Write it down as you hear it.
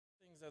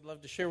I'd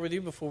love to share with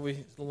you before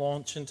we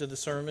launch into the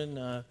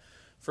sermon.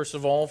 First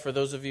of all, for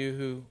those of you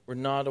who were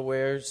not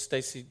aware,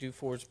 Stacy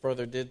Dufour's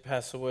brother did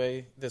pass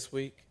away this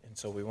week, and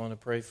so we want to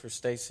pray for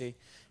Stacy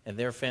and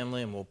their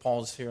family, and we'll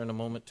pause here in a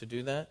moment to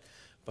do that.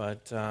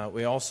 But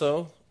we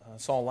also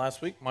saw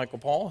last week Michael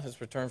Paul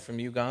has returned from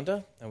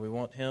Uganda, and we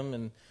want him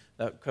in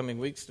the upcoming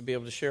weeks to be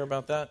able to share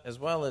about that, as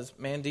well as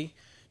Mandy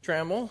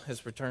Trammell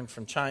has returned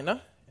from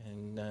China,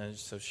 and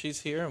so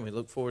she's here, and we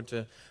look forward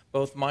to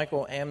both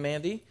Michael and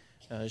Mandy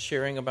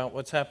sharing about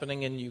what's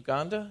happening in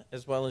Uganda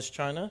as well as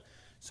China,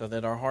 so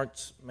that our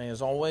hearts may,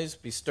 as always,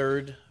 be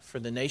stirred for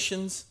the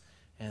nations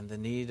and the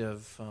need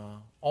of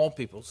all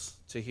peoples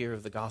to hear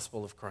of the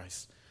gospel of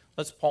Christ.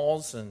 Let's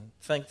pause and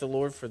thank the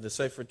Lord for the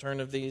safe return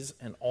of these,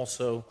 and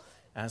also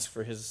ask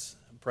for his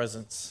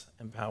presence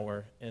and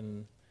power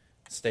in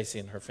Stacy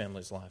and her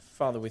family's life.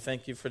 Father, we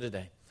thank you for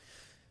today.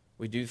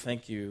 We do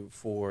thank you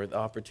for the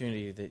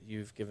opportunity that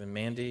you've given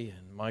Mandy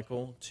and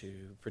Michael to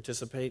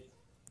participate.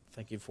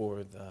 Thank you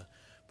for the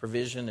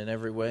provision in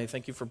every way.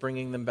 Thank you for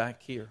bringing them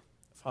back here.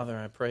 Father,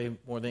 I pray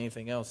more than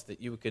anything else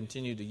that you would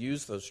continue to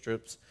use those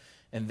trips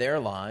in their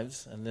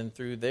lives, and then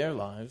through their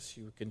lives,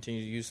 you would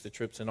continue to use the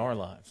trips in our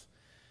lives.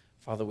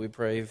 Father, we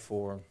pray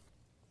for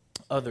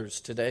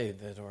others today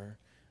that are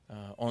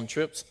on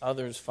trips,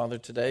 others, Father,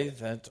 today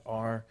that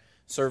are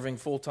serving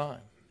full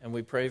time. And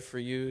we pray for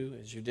you,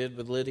 as you did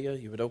with Lydia,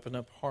 you would open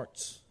up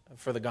hearts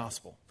for the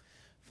gospel.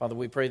 Father,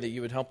 we pray that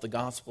you would help the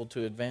gospel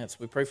to advance.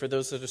 We pray for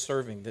those that are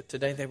serving, that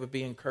today they would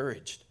be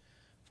encouraged.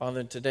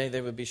 Father, today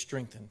they would be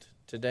strengthened.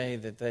 Today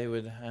that they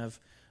would have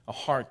a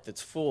heart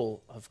that's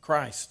full of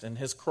Christ and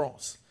his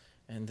cross,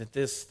 and that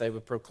this they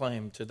would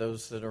proclaim to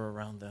those that are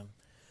around them.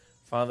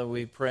 Father,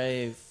 we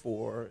pray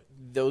for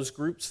those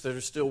groups that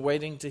are still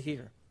waiting to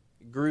hear,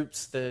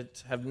 groups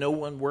that have no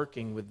one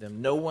working with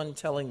them, no one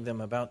telling them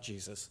about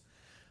Jesus.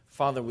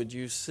 Father, would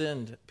you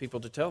send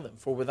people to tell them,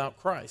 for without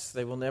Christ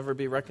they will never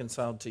be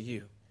reconciled to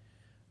you.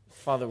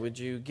 Father, would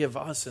you give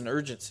us an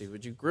urgency?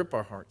 Would you grip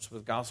our hearts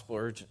with gospel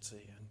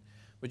urgency? And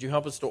would you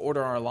help us to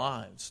order our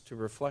lives to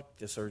reflect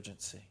this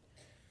urgency?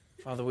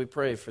 Father, we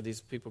pray for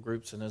these people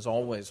groups, and as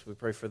always, we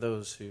pray for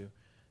those who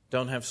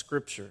don't have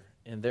Scripture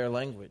in their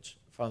language.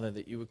 Father,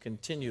 that you would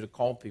continue to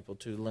call people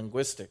to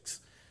linguistics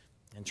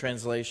and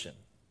translation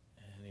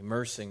and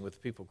immersing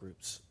with people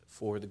groups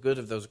for the good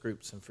of those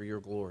groups and for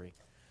your glory.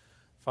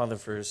 Father,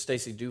 for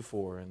Stacy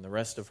Dufour and the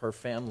rest of her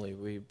family,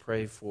 we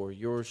pray for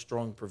your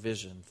strong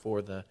provision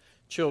for the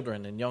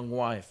children and young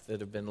wife that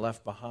have been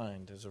left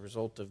behind as a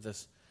result of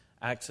this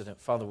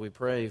accident. Father, we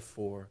pray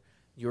for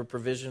your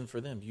provision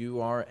for them. You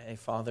are a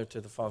father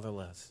to the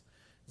fatherless.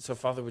 And so,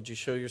 Father, would you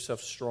show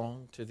yourself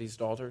strong to these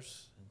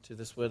daughters and to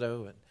this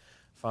widow? And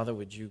Father,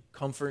 would you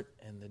comfort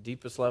in the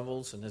deepest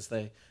levels, and as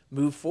they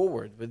move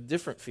forward with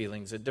different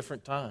feelings at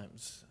different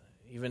times,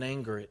 even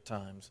anger at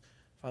times,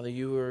 Father,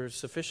 you are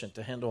sufficient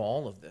to handle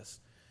all of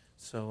this.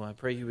 So I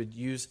pray you would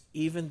use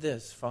even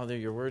this. Father,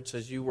 your word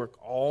says you work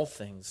all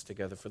things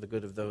together for the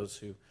good of those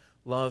who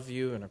love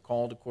you and are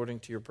called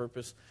according to your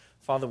purpose.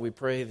 Father, we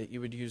pray that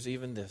you would use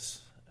even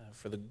this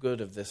for the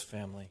good of this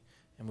family.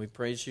 And we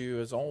praise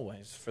you, as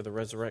always, for the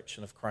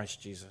resurrection of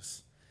Christ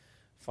Jesus.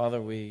 Father,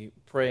 we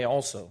pray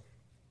also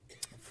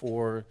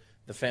for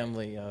the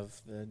family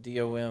of the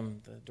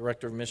DOM, the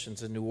Director of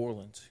Missions in New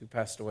Orleans, who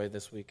passed away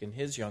this week, and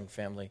his young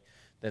family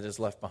that is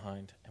left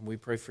behind. And we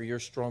pray for your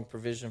strong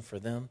provision for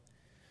them.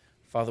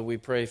 Father, we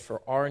pray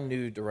for our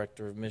new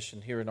Director of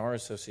Mission here in our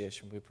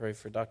association. We pray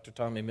for Dr.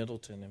 Tommy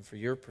Middleton and for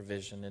your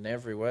provision in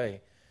every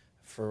way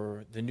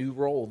for the new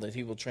role that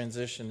he will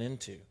transition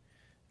into.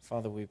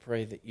 Father, we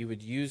pray that you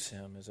would use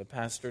him as a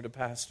pastor to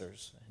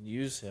pastors and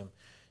use him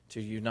to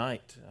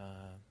unite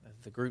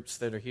the groups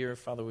that are here.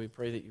 Father, we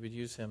pray that you would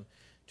use him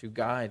to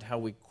guide how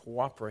we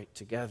cooperate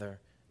together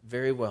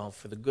very well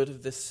for the good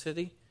of this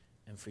city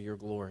and for your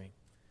glory.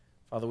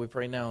 Father, we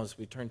pray now as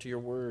we turn to your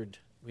word,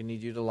 we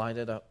need you to light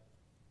it up.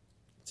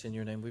 It's in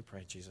your name we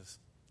pray, Jesus.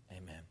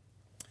 Amen.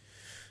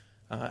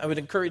 I would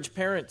encourage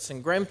parents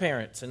and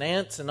grandparents and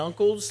aunts and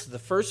uncles, the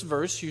first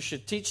verse you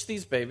should teach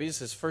these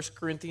babies is 1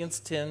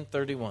 Corinthians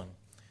 10:31.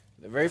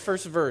 The very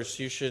first verse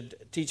you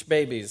should teach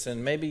babies,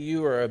 and maybe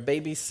you are a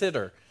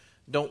babysitter.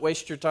 Don't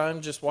waste your time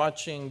just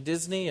watching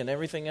Disney and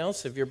everything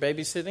else. If you're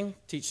babysitting,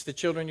 teach the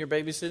children you're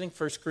babysitting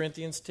 1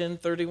 Corinthians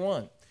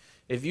 10:31.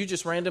 If you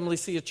just randomly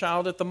see a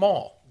child at the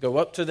mall, go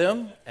up to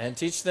them and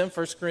teach them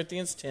 1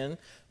 Corinthians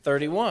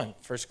 10:31.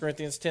 1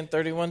 Corinthians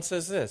 10:31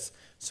 says this,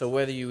 so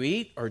whether you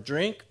eat or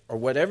drink or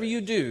whatever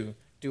you do,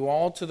 do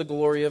all to the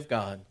glory of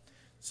God.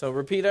 So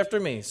repeat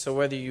after me. So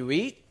whether you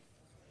eat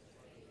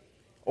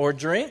or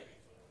drink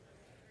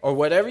or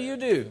whatever you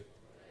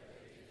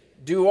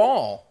do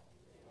all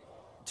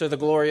to the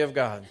glory of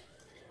God.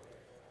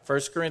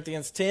 1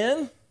 Corinthians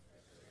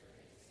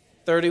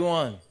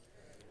 10:31.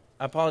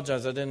 I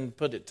apologize, I didn't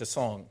put it to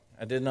song.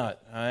 I did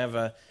not. I have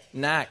a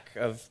knack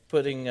of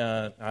putting,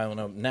 I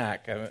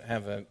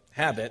have a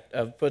habit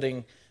of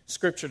putting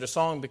Scripture to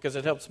song because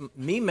it helps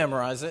me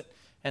memorize it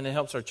and it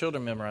helps our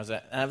children memorize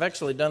it. And I've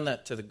actually done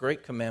that to the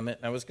Great Commandment.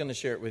 I was going to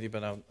share it with you,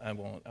 but I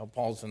won't. I'll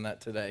pause on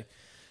that today.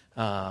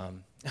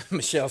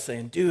 Michelle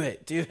saying, do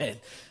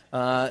it.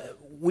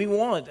 We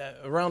want,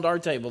 around our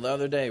table the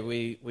other day,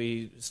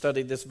 we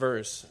studied this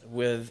verse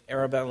with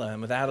Arabella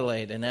and with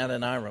Adelaide and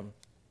Adoniram.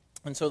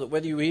 And so that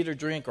whether you eat or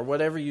drink or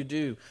whatever you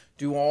do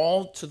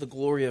all to the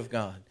glory of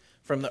God.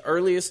 From the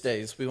earliest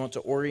days, we want to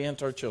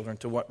orient our children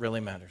to what really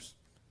matters.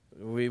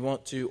 We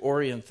want to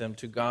orient them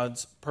to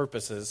God's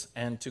purposes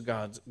and to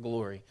God's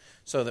glory.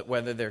 So that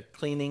whether they're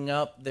cleaning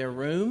up their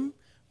room,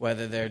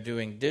 whether they're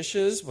doing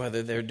dishes,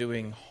 whether they're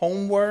doing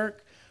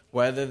homework,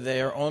 whether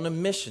they're on a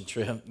mission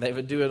trip, they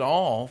would do it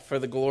all for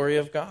the glory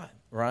of God,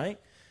 right?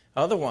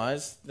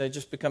 Otherwise, they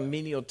just become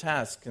menial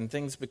tasks and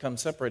things become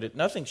separated.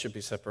 Nothing should be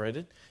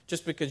separated.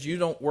 Just because you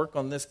don't work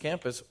on this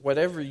campus,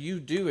 whatever you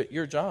do at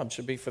your job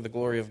should be for the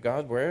glory of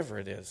God wherever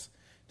it is.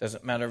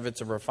 Doesn't matter if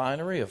it's a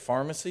refinery, a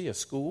pharmacy, a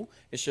school.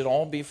 It should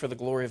all be for the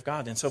glory of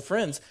God. And so,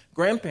 friends,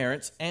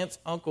 grandparents, aunts,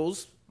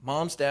 uncles,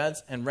 moms,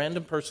 dads, and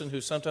random person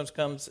who sometimes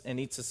comes and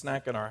eats a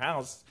snack in our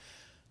house,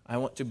 I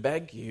want to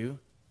beg you,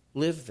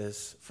 live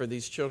this for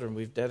these children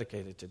we've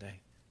dedicated today.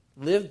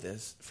 Live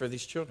this for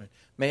these children.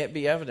 May it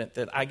be evident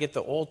that I get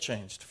the oil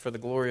changed for the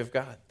glory of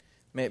God.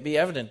 May it be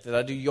evident that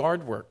I do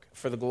yard work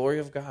for the glory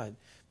of God.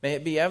 May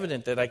it be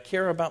evident that I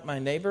care about my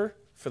neighbor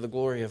for the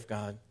glory of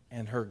God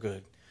and her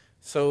good.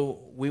 So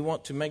we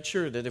want to make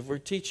sure that if we're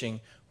teaching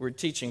 1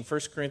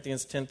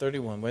 Corinthians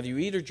 10:31. Whether you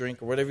eat or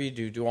drink or whatever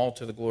you do all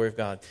to the glory of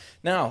God.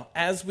 Now,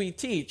 as we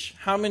teach,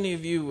 how many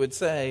of you would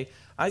say,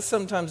 I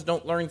sometimes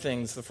don't learn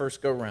things the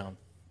first go-round?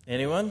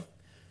 Anyone?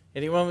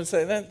 Anyone would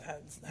say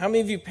that? How many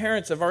of you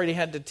parents have already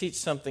had to teach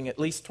something at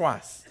least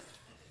twice?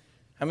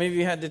 How many of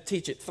you had to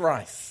teach it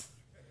thrice?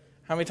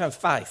 How many times?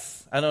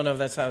 Thrice. I don't know if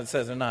that's how it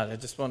says or not. I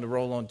just wanted to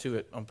roll on to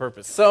it on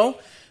purpose. So,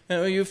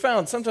 you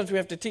found sometimes we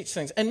have to teach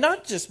things. And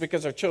not just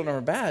because our children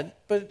are bad,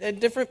 but at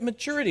different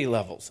maturity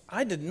levels.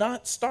 I did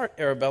not start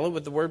Arabella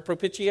with the word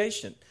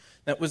propitiation.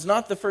 That was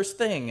not the first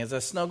thing as I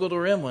snuggled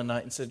her in one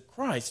night and said,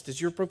 Christ is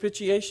your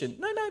propitiation.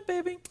 Night-night,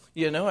 baby.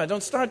 I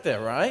don't start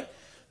there, right?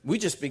 We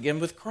just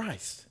begin with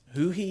Christ,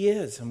 who he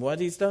is and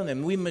what he's done.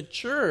 And we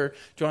mature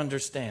to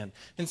understand.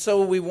 And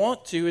so we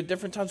want to, at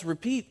different times,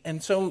 repeat.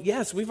 And so,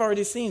 yes, we've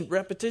already seen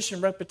repetition.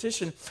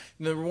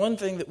 The one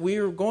thing that we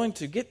are going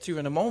to get to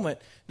in a moment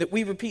that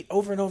we repeat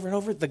over and over and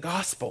over, the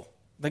gospel.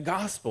 The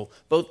gospel,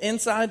 both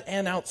inside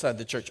and outside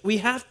the church. We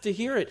have to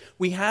hear it.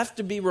 We have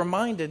to be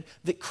reminded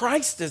that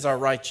Christ is our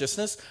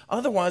righteousness.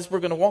 Otherwise, we're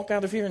going to walk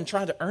out of here and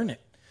try to earn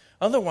it.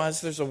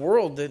 Otherwise, there's a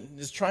world that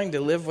is trying to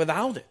live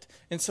without it.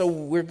 And so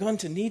we're going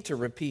to need to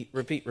repeat.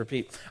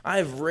 I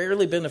have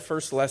rarely been a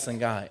first lesson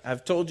guy.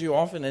 I've told you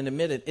often and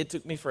admitted it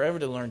took me forever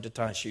to learn to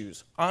tie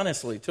shoes.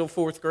 Honestly, till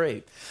 4th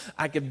grade.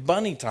 I could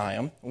bunny tie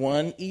them,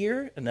 one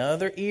ear,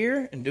 another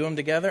ear, and do them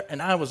together.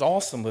 And I was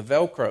awesome with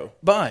Velcro.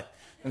 But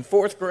in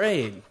 4th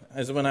grade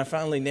is when I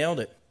finally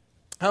nailed it.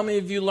 How many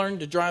of you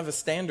learned to drive a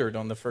Standard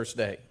on the first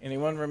day?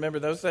 Anyone remember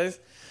those days?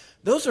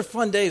 Those are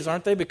fun days,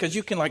 aren't they? Because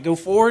you can go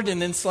forward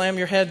and then slam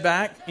your head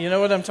back. You know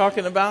what I'm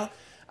talking about?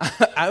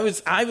 I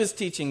was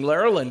teaching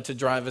Laurelyn to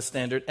drive a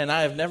Standard, and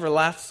I have never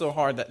laughed so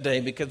hard that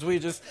day because we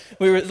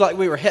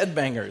were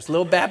headbangers,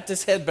 little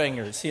Baptist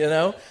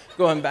headbangers,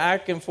 going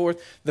back and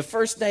forth. The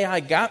first day I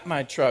got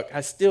my truck,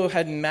 I still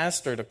hadn't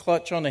mastered a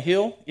clutch on a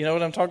hill. You know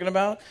what I'm talking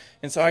about?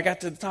 And so I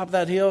got to the top of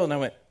that hill, and I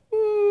went,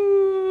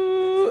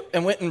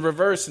 and went in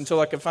reverse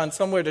until I could find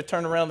somewhere to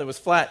turn around that was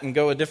flat and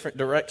go a different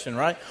direction,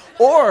 right?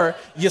 Or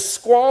you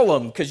squall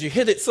them because you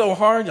hit it so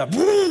hard,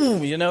 boom,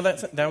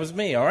 that was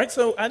me, all right?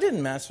 So I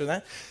didn't master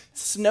that.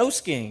 Snow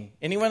skiing.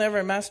 Anyone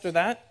ever master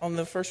that on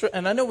the first?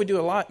 And I know we do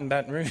a lot in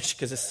Baton Rouge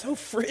because it's so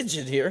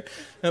frigid here,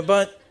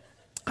 but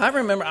I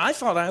remember I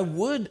thought I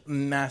would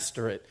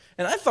master it.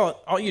 And I thought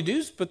all you do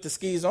is put the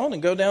skis on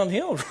and go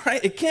downhill,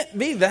 right? It can't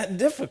be that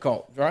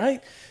difficult,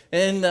 right?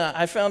 And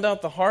I found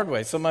out the hard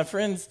way. So my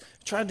friends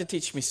tried to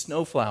teach me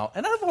snowplow.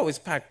 And I've always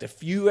packed a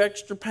few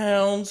extra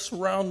pounds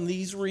around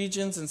these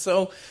regions. And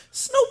so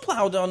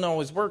snowplow doesn't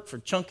always work for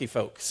chunky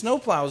folk.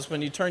 Snowplow is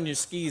when you turn your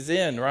skis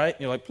in, right?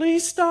 And you're like,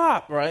 please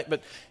stop, right?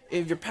 But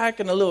if you're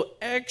packing a little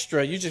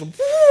extra, you just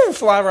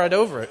fly right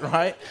over it,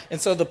 right? And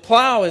so the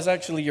plow is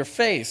actually your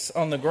face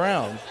on the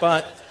ground.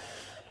 But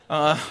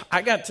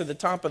I got to the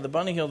top of the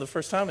bunny hill the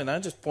first time, and I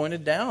just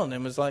pointed down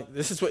and was like,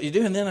 this is what you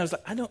do. And then I was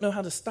like, I don't know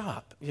how to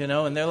stop,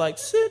 and they're like,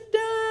 sit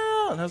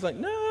down. And I was like,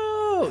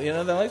 no.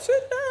 They're like,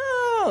 sit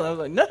down. And I was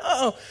like,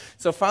 no.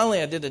 So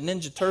finally I did a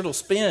Ninja Turtle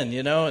spin,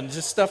 and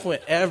just stuff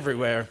went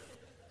everywhere.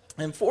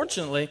 And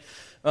fortunately,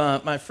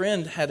 my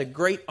friend had a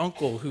great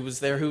uncle who was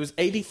there who was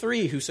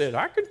 83 who said,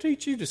 I can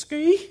teach you to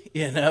ski,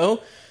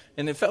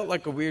 And it felt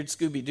like a weird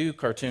Scooby-Doo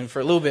cartoon for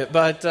a little bit.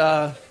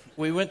 But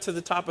we went to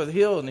the top of the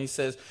hill, and he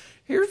says,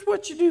 here's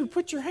what you do.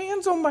 Put your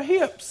hands on my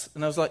hips.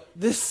 And I was like,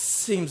 this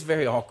seems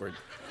very awkward.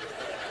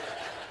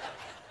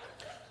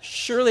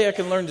 Surely I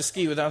can learn to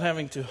ski without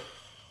having to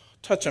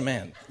touch a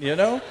man,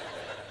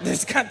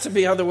 There's got to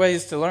be other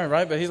ways to learn,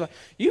 right? But he's like,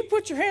 you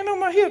put your hand on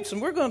my hips,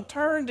 and we're going to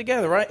turn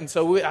together, right? And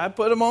so I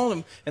put him on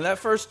him. And that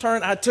first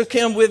turn, I took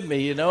him with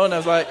me, And I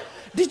was like,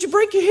 did you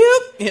break your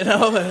hip?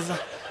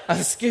 I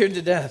was scared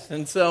to death.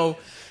 And so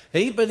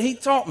But he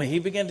taught me. He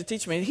began to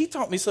teach me. He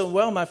taught me so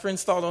well, my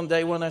friends thought on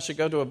day one I should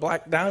go to a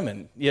Black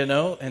Diamond,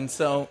 And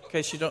so, in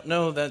case you don't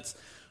know, that's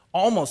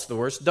almost the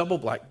worst. Double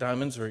black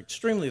diamonds are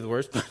extremely the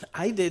worst. But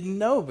I didn't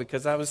know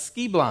because I was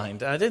ski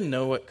blind. I didn't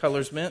know what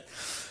colors meant.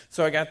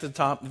 So I got to the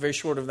top. The very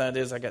short of that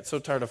is I got so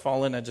tired of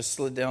falling, I just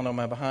slid down on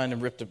my behind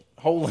and ripped a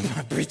hole in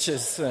my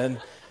breeches.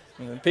 And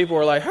people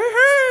were like,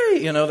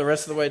 hey, the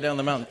rest of the way down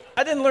the mountain.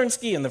 I didn't learn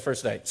skiing the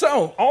first day.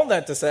 So all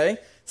that to say,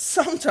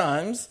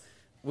 sometimes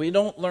we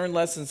don't learn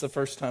lessons the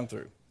first time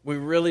through. We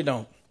really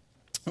don't.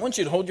 I want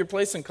you to hold your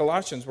place in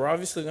Colossians. We're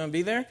obviously going to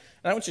be there. And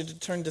I want you to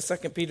turn to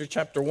 2 Peter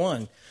chapter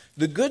 1.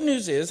 The good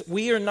news is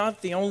we are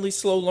not the only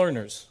slow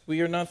learners.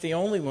 We are not the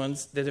only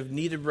ones that have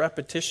needed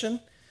repetition.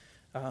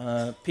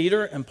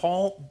 Peter and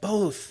Paul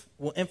both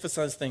will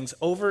emphasize things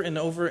over and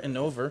over and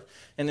over.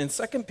 And in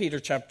 2 Peter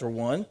chapter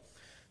 1,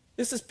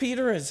 this is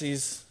Peter as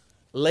he's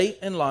late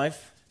in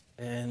life.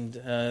 And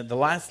the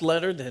last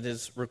letter that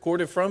is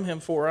recorded from him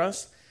for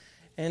us.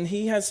 And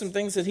he has some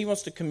things that he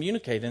wants to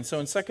communicate. And so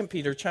in 2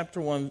 Peter chapter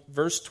 1,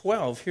 verse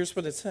 12, here's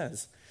what it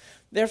says.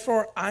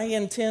 Therefore, I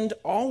intend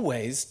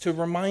always to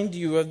remind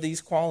you of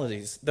these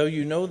qualities, though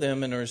you know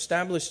them and are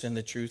established in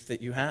the truth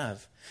that you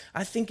have.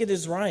 I think it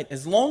is right,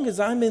 as long as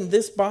I'm in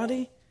this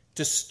body,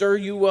 to stir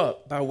you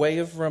up by way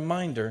of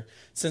reminder,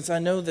 since I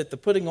know that the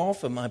putting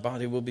off of my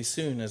body will be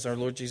soon, as our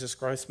Lord Jesus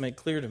Christ made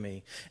clear to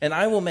me. And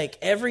I will make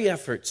every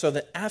effort so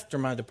that after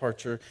my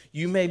departure,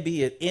 you may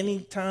be able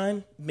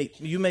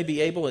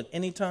at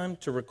any time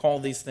to recall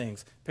these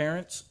things.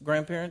 Parents,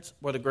 grandparents,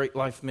 what a great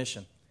life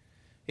mission.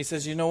 He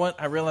says, you know what?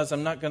 I realize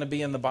I'm not going to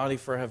be in the body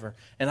forever,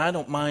 and I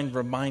don't mind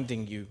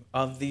reminding you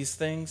of these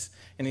things.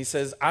 And he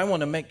says, I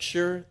want to make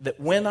sure that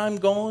when I'm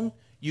gone,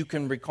 you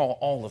can recall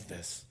all of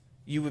this.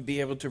 You would be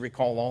able to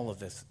recall all of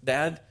this.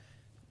 Dad,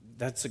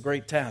 that's a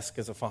great task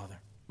as a father.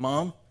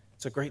 Mom,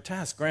 it's a great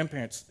task.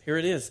 Grandparents, here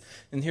it is.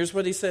 And here's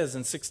what he says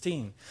in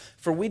 16.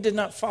 For we did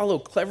not follow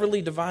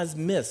cleverly devised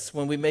myths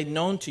when we made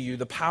known to you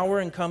the power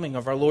and coming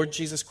of our Lord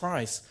Jesus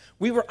Christ.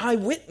 We were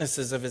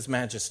eyewitnesses of his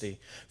majesty.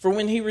 For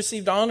when he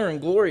received honor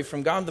and glory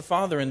from God the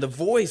Father, and the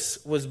voice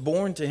was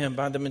borne to him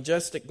by the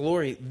majestic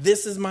glory,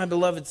 this is my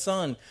beloved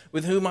Son,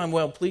 with whom I'm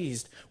well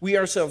pleased. We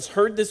ourselves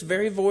heard this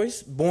very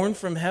voice, born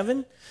from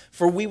heaven,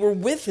 for we were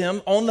with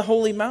him on the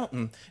holy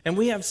mountain. And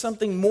we have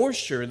something more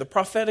sure, the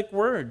prophetic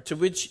word, to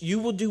which you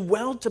will do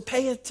well to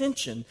pay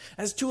attention,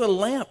 as to a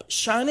lamp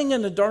shining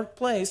in a dark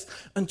place,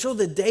 until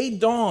the day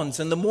dawns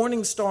and the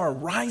morning star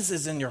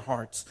rises in your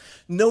hearts.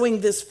 Knowing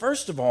this,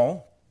 first of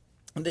all,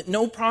 that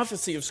no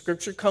prophecy of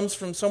Scripture comes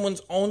from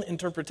someone's own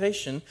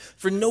interpretation,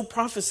 for no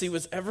prophecy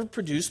was ever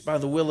produced by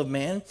the will of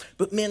man,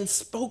 but men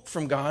spoke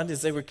from God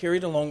as they were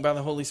carried along by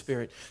the Holy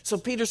Spirit. So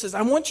Peter says,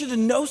 I want you to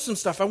know some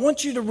stuff. I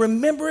want you to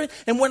remember it,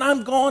 and when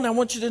I'm gone, I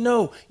want you to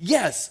know,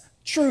 yes,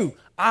 true,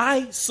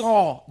 I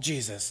saw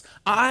Jesus.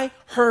 I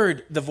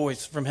heard the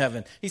voice from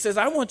heaven. He says,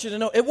 I want you to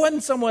know it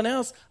wasn't someone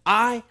else.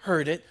 I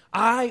heard it.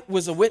 I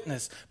was a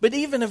witness. But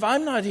even if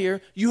I'm not here,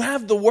 you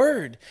have the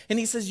word. And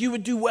he says you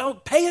would do well.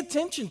 Pay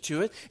attention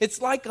to it. It's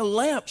like a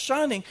lamp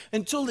shining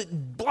until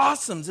it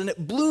blossoms and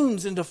it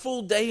blooms into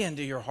full day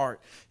into your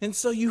heart. And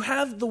so you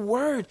have the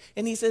word.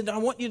 And he said, I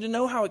want you to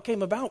know how it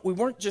came about. We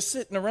weren't just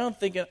sitting around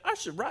thinking, I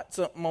should write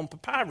something on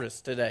papyrus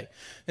today.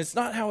 It's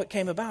not how it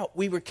came about.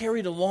 We were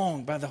carried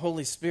along by the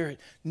Holy Spirit.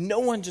 No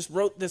one just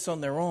wrote this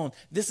on their own.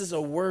 This is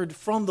a word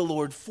from the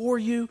Lord for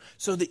you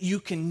so that you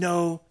can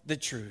know the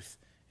truth.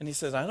 And he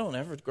says, I don't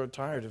ever grow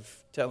tired of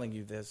telling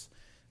you this,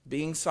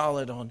 being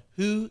solid on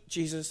who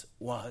Jesus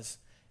was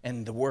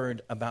and the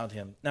word about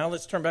him. Now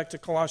let's turn back to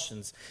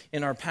Colossians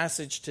in our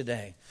passage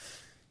today.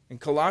 In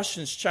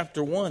Colossians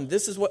chapter 1,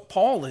 this is what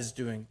Paul is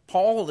doing.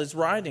 Paul is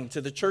writing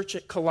to the church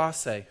at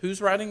Colossae.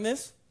 Who's writing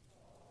this?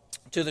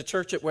 To the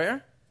church at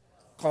where?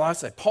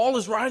 Colossae. Paul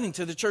is writing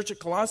to the church at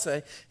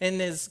Colossae,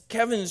 and as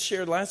Kevin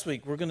shared last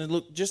week, we're going to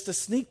look just a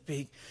sneak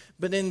peek,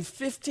 but in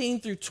 15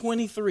 through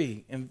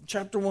 23, in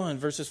chapter 1,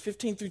 verses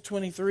 15 through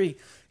 23,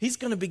 he's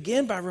going to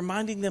begin by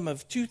reminding them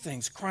of two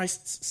things,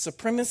 Christ's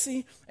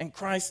supremacy and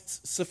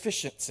Christ's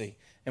sufficiency.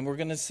 And we're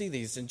going to see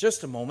these in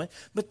just a moment.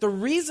 But the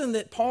reason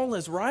that Paul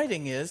is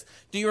writing is,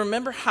 do you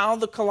remember how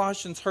the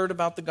Colossians heard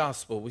about the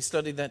gospel? We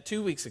studied that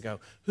 2 weeks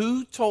ago.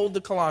 Who told the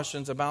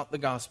Colossians about the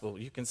gospel?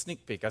 You can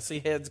sneak peek. I see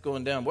heads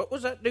going down. What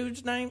was that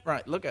dude's name?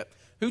 Right, look up.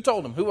 Who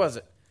told them? Who was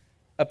it?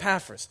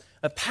 Epaphras.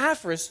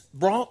 Epaphras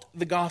brought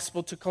the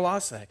gospel to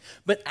Colossae.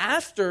 But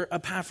after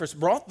Epaphras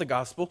brought the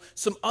gospel,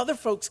 some other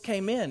folks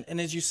came in. And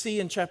as you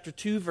see in chapter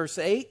 2, verse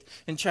 8,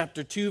 and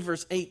chapter 2,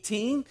 verse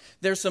 18,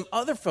 there's some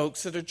other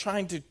folks that are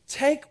trying to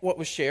take what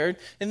was shared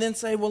and then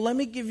say, well, let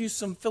me give you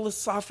some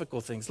philosophical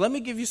things. Let me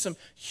give you some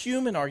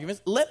human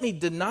arguments. Let me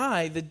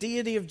deny the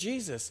deity of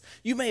Jesus.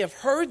 You may have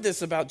heard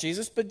this about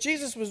Jesus, but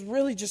Jesus was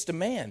really just a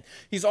man.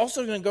 He's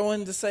also going to go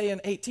in to say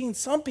in 18,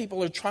 some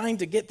people are trying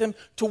to get them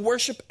to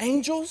worship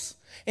angels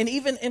and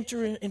even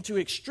enter into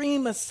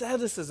extreme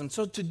asceticism,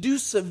 so to do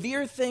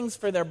severe things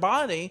for their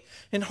body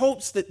in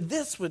hopes that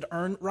this would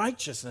earn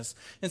righteousness.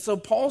 And so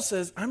Paul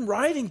says, I'm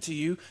writing to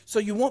you so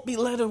you won't be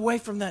led away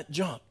from that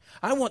junk.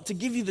 I want to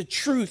give you the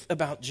truth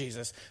about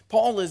Jesus.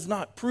 Paul is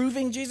not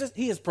proving Jesus.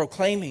 He is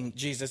proclaiming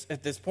Jesus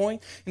at this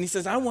point. And he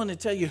says, I want to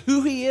tell you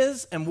who he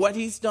is and what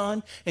he's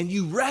done. And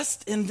you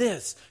rest in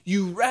this.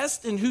 You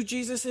rest in who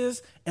Jesus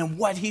is and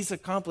what he's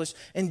accomplished.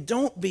 And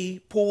don't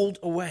be pulled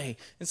away.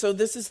 And so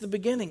this is the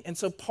beginning. And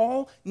so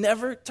Paul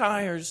never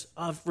tires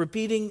of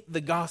repeating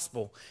the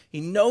gospel.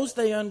 He knows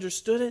they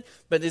understood it.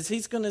 But as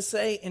he's going to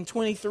say in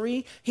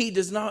 23, he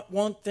does not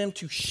want them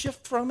to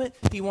shift from it.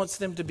 He wants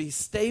them to be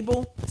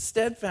stable,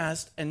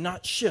 steadfast, and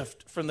not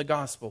shift from the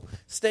gospel.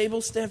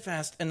 Stable,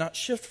 steadfast, and not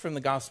shift from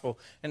the gospel.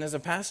 And as a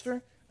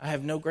pastor, I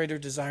have no greater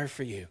desire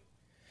for you.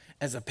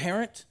 As a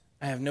parent,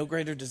 I have no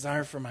greater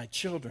desire for my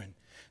children,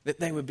 that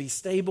they would be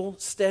stable,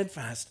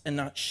 steadfast, and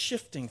not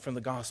shifting from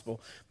the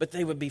gospel, but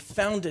they would be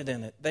founded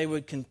in it, they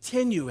would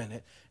continue in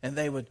it, and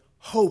they would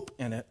hope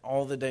in it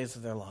all the days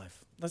of their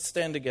life. Let's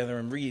stand together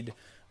and read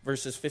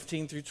verses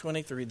 15 through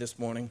 23 this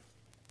morning,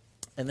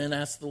 and then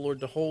ask the Lord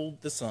to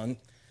hold the Son,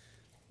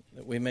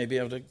 that we may be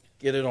able to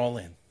get it all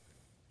in.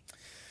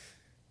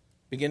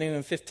 Beginning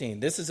in 15,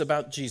 this is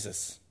about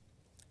Jesus.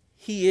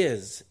 He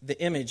is the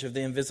image of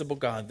the invisible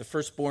God, the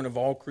firstborn of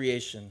all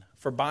creation.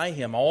 For by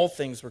him all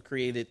things were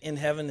created in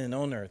heaven and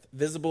on earth,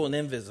 visible and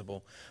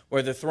invisible,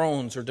 whether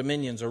thrones or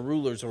dominions or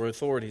rulers or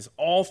authorities.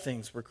 All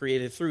things were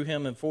created through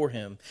him and for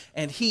him.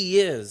 And he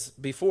is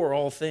before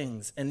all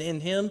things, and in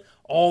him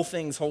all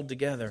things hold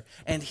together.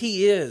 And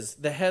he is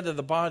the head of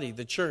the body,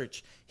 the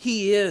church.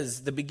 He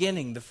is the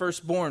beginning, the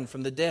firstborn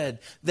from the dead,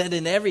 that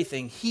in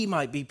everything he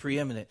might be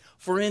preeminent.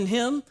 For in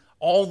him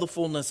all the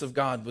fullness of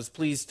God was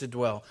pleased to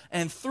dwell,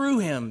 and through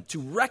him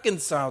to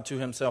reconcile to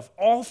himself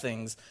all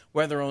things,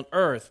 whether on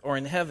earth or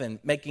in heaven,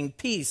 making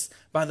peace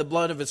by the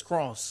blood of his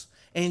cross.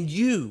 And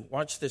you,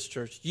 watch this,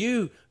 church,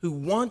 you who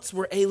once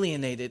were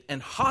alienated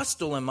and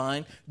hostile in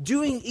mind,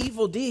 doing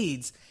evil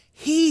deeds,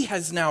 he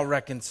has now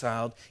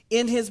reconciled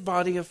in his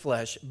body of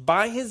flesh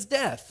by his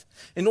death,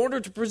 in order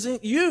to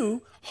present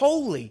you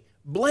holy,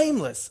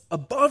 blameless,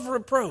 above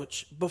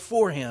reproach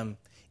before him.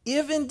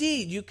 If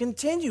indeed you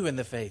continue in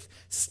the faith,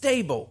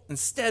 stable and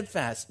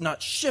steadfast,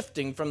 not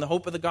shifting from the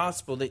hope of the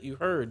gospel that you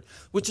heard,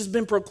 which has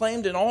been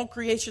proclaimed in all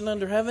creation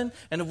under heaven,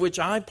 and of which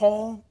I,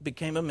 Paul,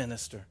 became a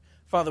minister.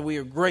 Father, we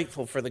are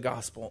grateful for the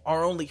gospel.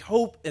 Our only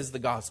hope is the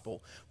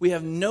gospel. We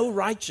have no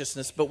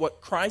righteousness but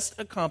what Christ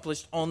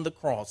accomplished on the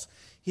cross.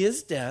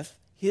 His death,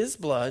 his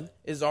blood,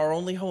 is our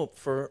only hope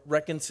for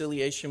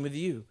reconciliation with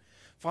you.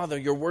 Father,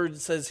 your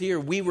word says here,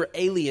 we were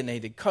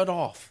alienated, cut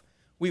off.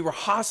 We were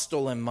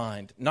hostile in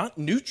mind, not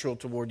neutral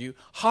toward you,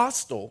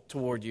 hostile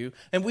toward you,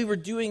 and we were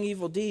doing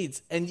evil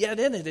deeds. And yet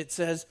in it, it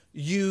says,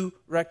 you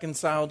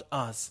reconciled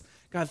us.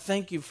 God,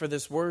 thank you for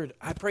this word.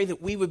 I pray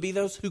that we would be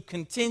those who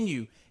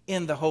continue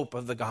in the hope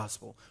of the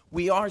gospel.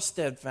 We are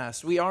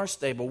steadfast. We are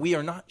stable. We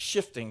are not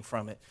shifting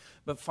from it.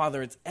 But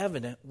Father, it's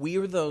evident we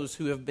are those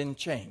who have been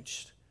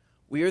changed.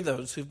 We are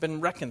those who've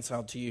been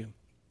reconciled to you.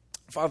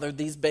 Father,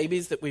 these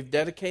babies that we've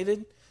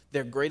dedicated,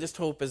 their greatest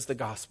hope is the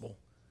gospel.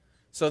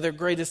 So their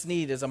greatest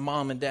need is a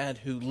mom and dad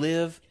who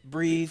live,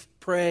 breathe,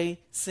 pray,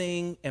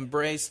 sing,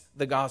 embrace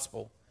the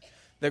gospel.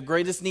 Their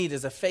greatest need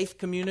is a faith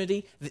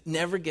community that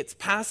never gets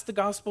past the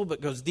gospel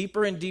but goes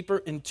deeper and deeper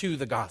into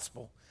the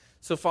gospel.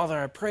 So, Father,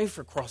 I pray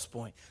for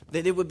Crosspoint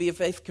that it would be a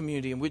faith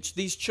community in which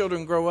these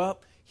children grow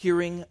up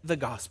hearing the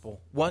gospel,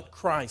 what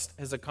Christ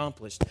has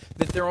accomplished,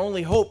 that their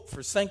only hope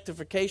for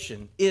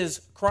sanctification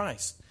is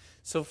Christ.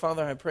 So,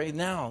 Father, I pray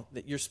now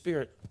that your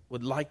Spirit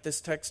would light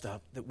this text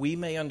up, that we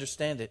may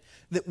understand it,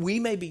 that we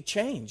may be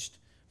changed.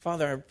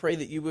 Father, I pray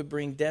that you would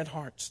bring dead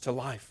hearts to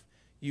life.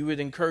 You would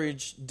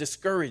encourage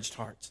discouraged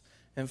hearts.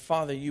 And,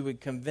 Father, you would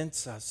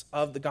convince us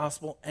of the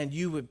gospel, and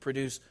you would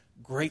produce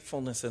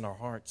gratefulness in our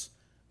hearts.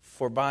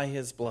 For by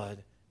his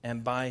blood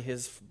and by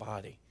his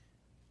body,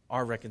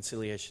 our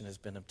reconciliation has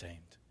been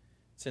obtained.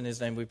 It's in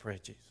his name we pray,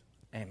 Jesus.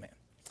 Amen.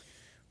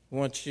 I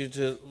want you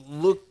to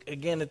look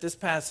again at this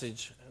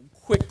passage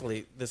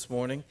quickly this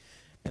morning.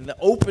 And the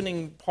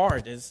opening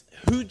part is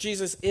who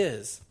Jesus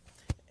is.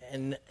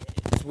 And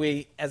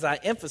as I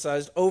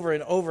emphasized over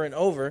and over and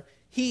over,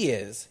 he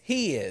is,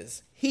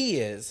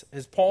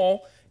 as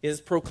Paul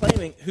is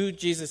proclaiming who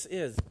Jesus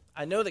is.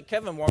 I know that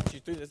Kevin walked you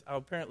through this. I'll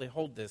apparently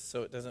hold this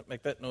so it doesn't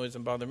make that noise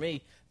and bother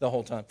me the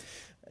whole time.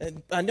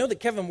 I know that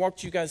Kevin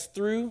walked you guys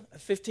through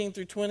 15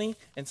 through 20,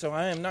 and so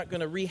I am not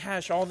going to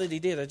rehash all that he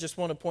did. I just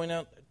want to point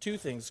out two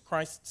things,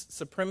 Christ's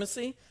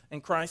supremacy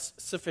and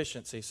Christ's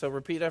sufficiency. So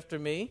repeat after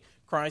me,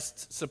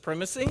 Christ's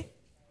supremacy,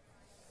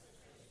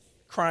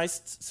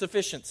 Christ's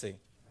sufficiency.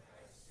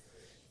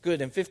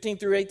 Good. In 15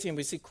 through 18,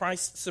 we see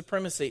Christ's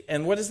supremacy.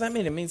 And what does that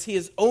mean? It means he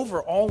is over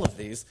all of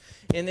these.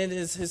 And it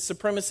is his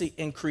supremacy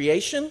in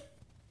creation.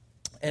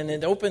 And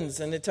it opens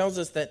and it tells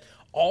us that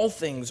all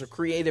things are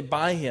created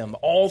by him.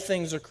 All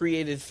things are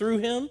created through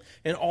him.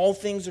 And all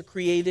things are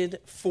created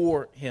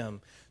for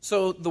him.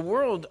 So the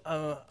world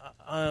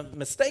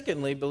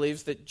mistakenly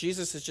believes that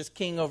Jesus is just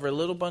king over a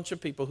little bunch of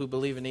people who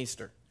believe in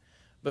Easter.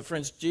 But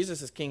friends,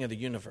 Jesus is king of the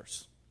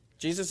universe.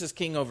 Jesus is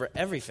king over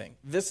everything.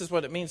 This is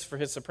what it means for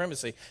his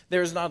supremacy.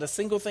 There is not a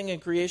single thing in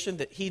creation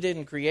that he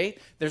didn't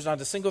create. There's not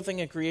a single thing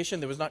in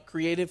creation that was not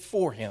created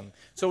for him.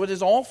 So it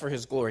is all for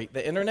his glory.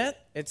 The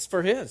internet, it's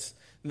for his.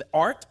 The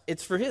art,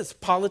 it's for his.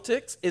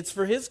 Politics, it's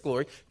for his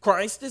glory.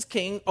 Christ is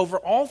king over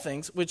all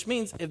things, which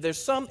means if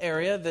there's some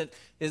area that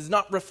is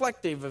not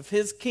reflective of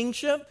his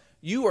kingship,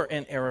 you are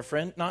in error,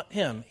 friend, not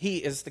him. He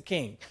is the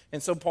king.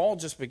 And so Paul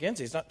just begins.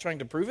 He's not trying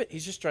to prove it.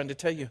 He's just trying to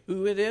tell you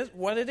who it is,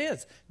 what it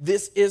is.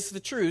 This is the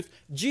truth.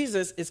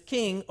 Jesus is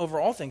king over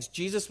all things.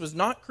 Jesus was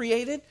not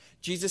created.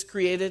 Jesus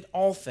created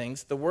all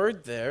things. The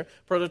word there,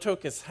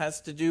 prototokos,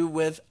 has to do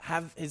with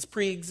his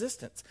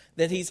pre-existence,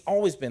 that he's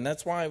always been.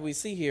 That's why we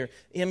see here,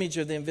 image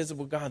of the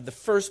invisible God, the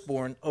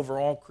firstborn over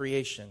all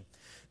creation.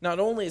 Not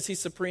only is he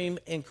supreme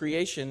in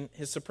creation,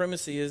 his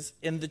supremacy is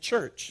in the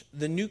church,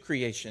 the new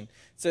creation.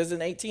 It says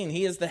in 18,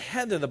 he is the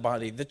head of the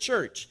body, the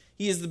church.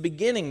 He is the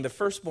beginning, the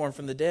firstborn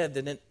from the dead,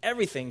 that in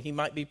everything he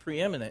might be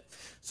preeminent.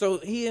 So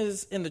he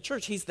is in the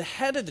church. He's the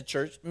head of the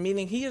church,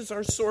 meaning he is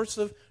our source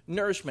of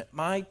nourishment.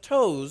 My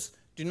toes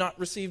do not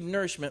receive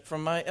nourishment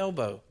from my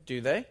elbow,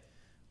 do they?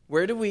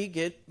 Where do we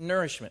get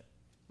nourishment?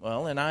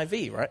 Well, an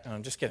IV, right? No,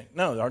 I'm just kidding.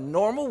 No, our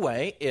normal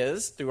way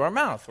is through our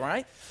mouth,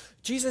 right?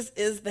 Jesus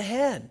is the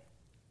head.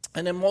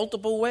 And in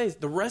multiple ways,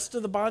 the rest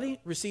of the body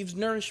receives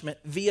nourishment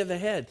via the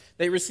head.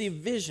 They receive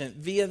vision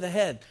via the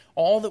head.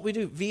 All that we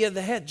do via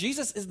the head.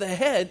 Jesus is the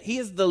head. He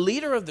is the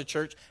leader of the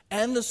church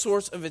and the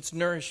source of its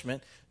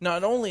nourishment.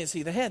 Not only is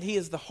he the head, he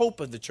is the hope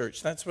of the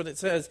church. That's what it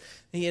says.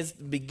 He is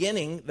the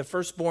beginning, the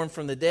firstborn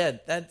from the dead.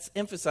 That's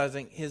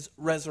emphasizing his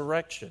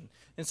resurrection.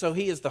 And so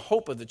he is the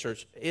hope of the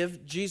church.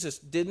 If Jesus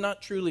did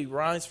not truly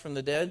rise from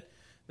the dead,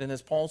 then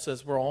as Paul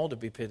says, we're all to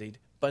be pitied.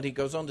 But he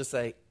goes on to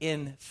say,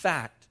 in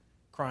fact,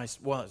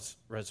 Christ was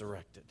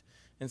resurrected.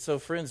 And so,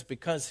 friends,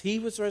 because he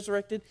was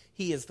resurrected,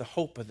 he is the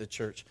hope of the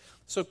church.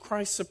 So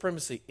Christ's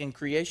supremacy in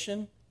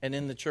creation and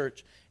in the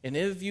church. And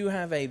if you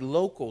have a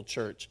local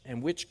church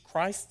in which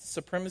Christ's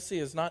supremacy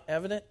is not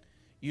evident,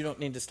 you don't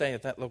need to stay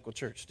at that local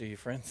church, do you,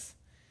 friends?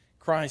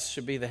 Christ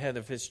should be the head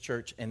of his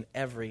church in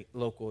every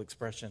local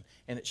expression.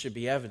 And it should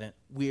be evident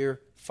we're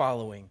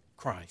following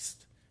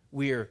Christ.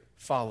 We're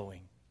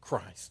following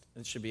Christ.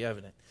 It should be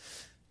evident.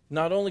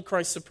 Not only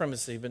Christ's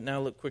supremacy, but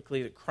now look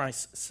quickly at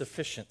Christ's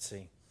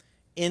sufficiency.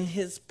 In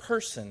his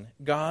person,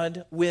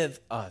 God with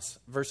us.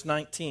 Verse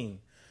 19,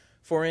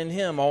 for in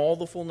him all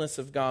the fullness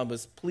of God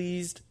was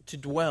pleased to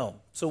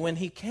dwell. So when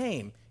he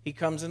came, he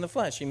comes in the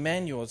flesh.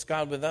 Emmanuel, it's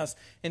God with us.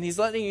 And he's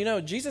letting you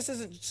know, Jesus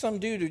isn't some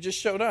dude who just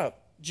showed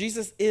up.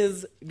 Jesus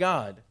is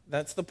God.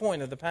 That's the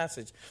point of the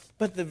passage.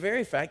 But the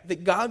very fact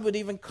that God would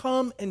even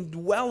come and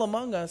dwell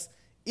among us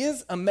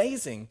is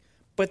amazing.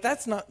 But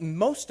that's not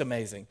most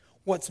amazing.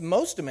 What's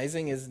most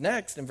amazing is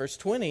next in verse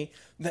 20,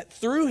 that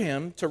through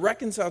him to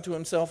reconcile to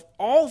himself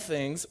all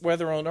things,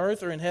 whether on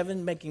earth or in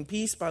heaven, making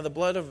peace by the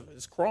blood of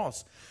his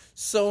cross.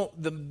 So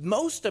the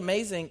most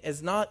amazing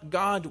is not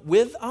God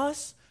with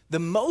us. The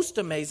most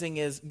amazing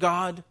is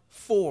God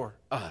for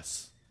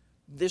us.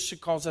 This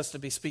should cause us to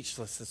be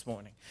speechless this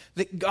morning.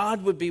 That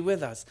God would be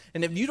with us.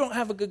 And if you don't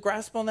have a good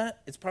grasp on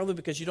that, it's probably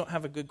because you don't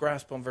have a good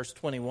grasp on verse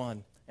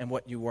 21 and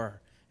what you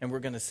were. And we're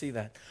going to see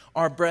that.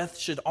 Our breath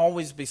should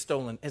always be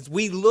stolen. As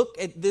we look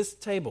at this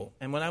table,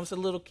 and when I was a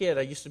little kid,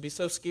 I used to be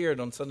so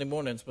scared on Sunday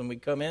mornings when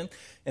we'd come in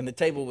and the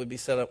table would be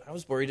set up. I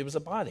was worried it was a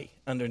body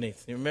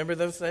underneath. You remember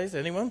those days?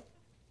 Anyone?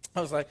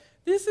 I was like,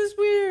 this is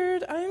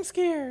weird. I am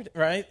scared,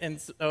 right? And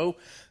so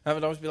I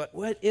would always be like,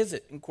 what is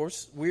it? And of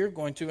course, we're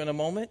going to, in a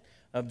moment,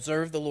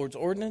 observe the Lord's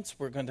ordinance.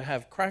 We're going to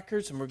have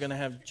crackers and we're going to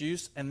have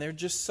juice, and they're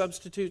just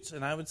substitutes,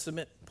 and I would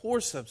submit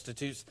poor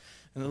substitutes,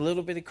 and a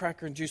little bitty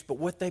cracker and juice, but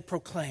what they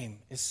proclaim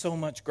is so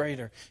much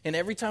greater. And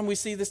every time we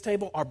see this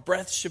table, our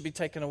breath should be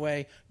taken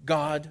away.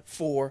 God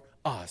for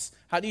us.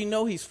 How do you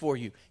know he's for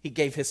you? He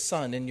gave his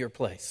son in your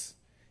place.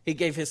 He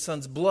gave his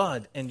son's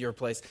blood in your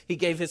place. He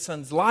gave his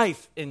son's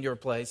life in your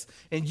place,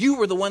 and you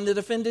were the one that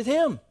offended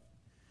him.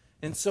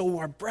 And so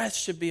our breath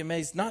should be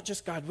amazed, not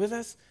just God with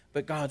us,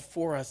 but God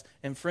for us.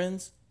 And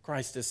friends,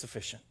 Christ is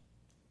sufficient.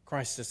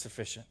 Christ is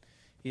sufficient.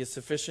 He is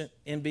sufficient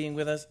in being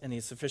with us, and he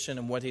is sufficient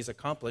in what he's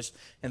accomplished.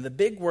 And the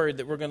big word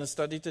that we're going to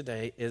study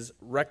today is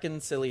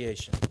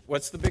reconciliation.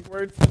 What's the big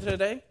word for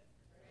today?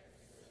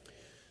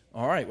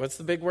 All right, what's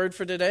the big word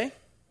for today?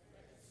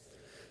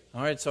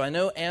 All right, so I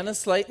know Anna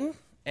Slayton.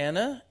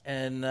 Anna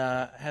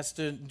has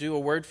to do a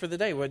word for the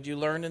day. What did you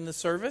learn in the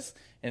service?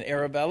 And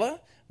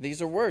Arabella,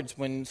 these are words.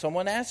 When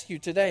someone asks you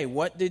today,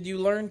 what did you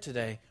learn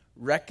today?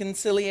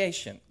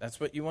 Reconciliation. That's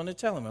what you want to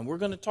tell them. And we're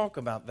going to talk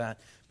about that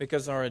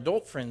because our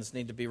adult friends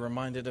need to be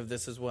reminded of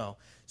this as well.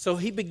 So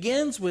he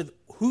begins with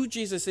who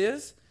Jesus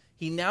is.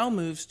 He now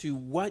moves to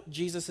what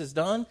Jesus has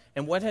done.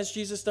 And what has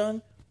Jesus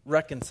done?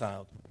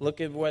 Reconciled. Look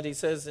at what he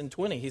says in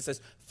 20. He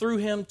says, through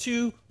him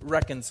to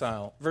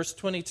reconcile. Verse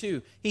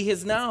 22, he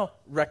has now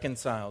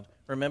reconciled.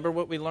 Remember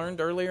what we learned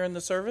earlier in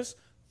the service?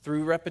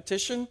 Through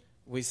repetition,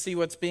 We see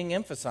what's being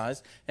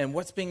emphasized, and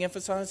what's being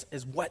emphasized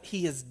is what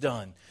he has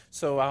done.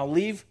 So I'll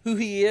leave who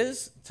he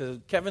is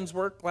to Kevin's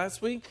work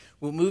last week.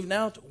 We'll move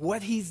now to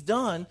what he's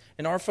done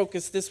in our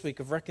focus this week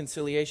of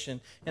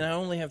reconciliation. And I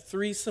only have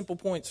 3 simple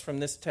points from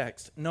this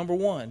text. Number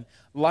 1,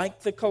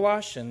 like the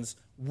Colossians,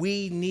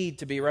 we need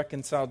to be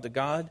reconciled to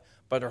God,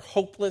 but are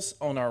hopeless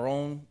on our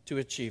own to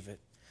achieve it.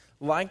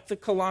 Like the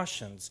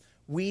Colossians,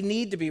 we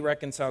need to be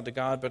reconciled to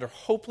God, but are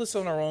hopeless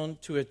on our own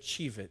to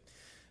achieve it.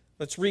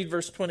 Let's read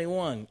verse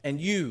 21.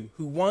 And you,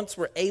 who once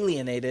were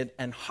alienated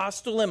and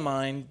hostile in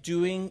mind,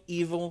 doing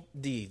evil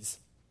deeds.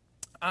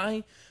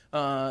 I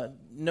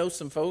know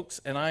some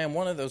folks, and I am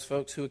one of those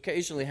folks who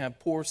occasionally have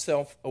poor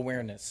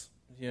self-awareness.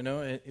 You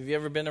know, have you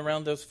ever been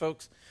around those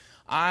folks?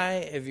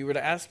 If you were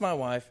to ask my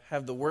wife,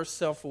 have the worst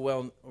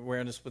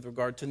self-awareness with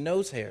regard to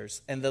nose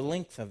hairs and the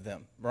length of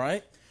them,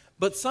 right?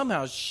 But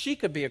somehow she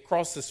could be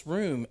across this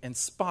room and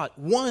spot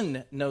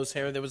one nose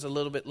hair that was a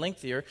little bit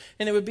lengthier,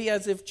 and it would be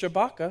as if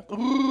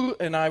Chewbacca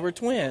and I were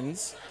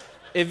twins.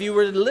 If you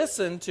were to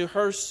listen to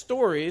her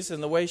stories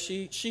and the way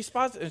she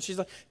spots it, and she's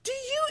like, do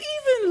you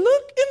even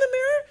look in the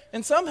mirror?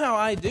 And somehow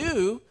I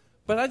do,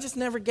 but I just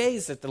never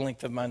gaze at the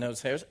length of my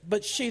nose hairs.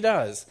 But she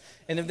does.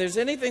 And if there's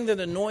anything that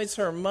annoys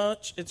her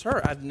much, it's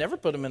her. I've never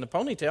put them in a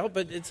ponytail,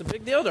 but it's a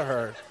big deal to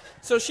her.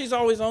 So she's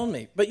always on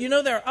me. But you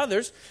know, there are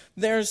others.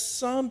 There's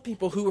some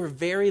people who are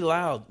very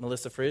loud.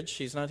 Melissa Fridge,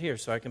 she's not here,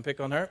 so I can pick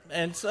on her.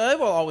 And so I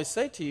will always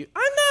say to you,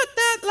 I'm not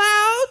that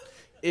loud.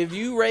 If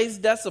you raise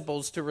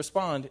decibels to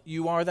respond,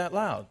 you are that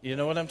loud. You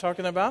know what I'm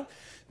talking about?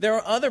 There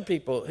are other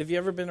people. Have you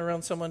ever been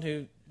around someone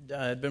who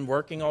had been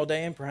working all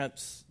day and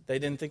perhaps they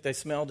didn't think they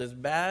smelled as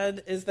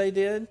bad as they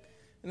did?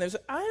 And there's,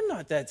 I am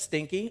not that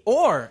stinky.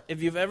 Or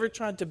if you've ever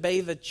tried to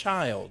bathe a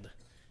child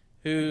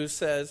who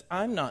says,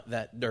 I'm not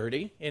that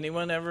dirty.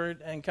 Anyone ever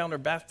encounter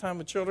bath time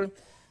with children?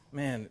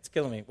 Man, it's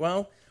killing me.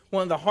 Well,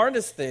 one of the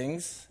hardest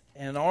things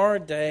in our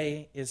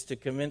day is to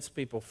convince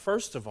people,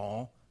 first of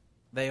all,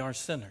 they are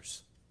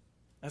sinners.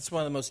 That's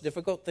one of the most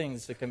difficult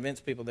things, to convince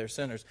people they're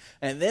sinners.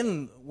 And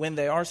then when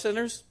they are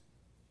sinners,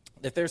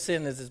 that their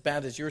sin is as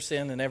bad as your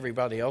sin and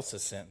everybody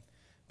else's sin.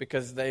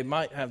 Because they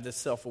might have this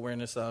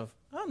self-awareness of,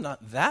 I'm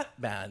not that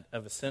bad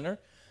of a sinner.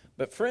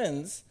 But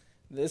friends,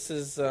 this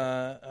is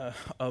a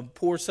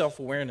poor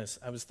self-awareness.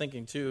 I was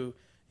thinking, too,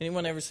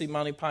 anyone ever see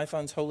Monty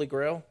Python's Holy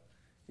Grail?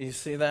 You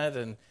see that?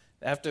 And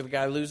after the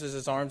guy loses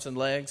his arms and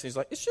legs, he's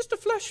like, it's just a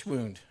flesh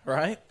wound,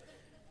 right?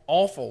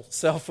 Awful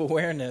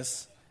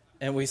self-awareness,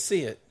 and we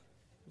see it.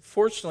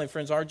 Fortunately,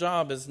 friends, our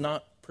job is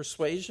not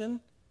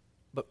persuasion,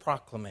 but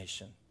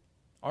proclamation.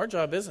 Our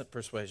job isn't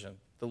persuasion.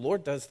 The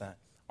Lord does that.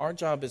 Our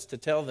job is to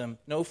tell them,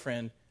 no,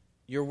 friend,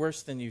 you're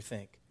worse than you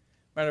think.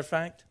 Matter of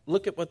fact,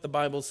 look at what the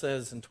Bible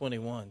says in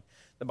 21.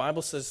 The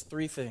Bible says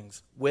 3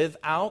 things.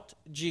 Without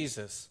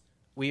Jesus,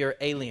 we are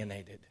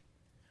alienated.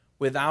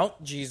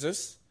 Without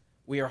Jesus,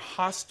 we are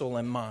hostile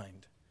in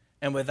mind.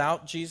 And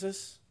without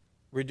Jesus,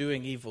 we're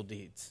doing evil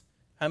deeds.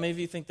 How many of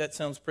you think that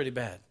sounds pretty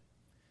bad?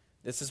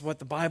 This is what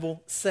the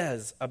Bible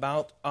says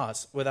about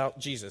us without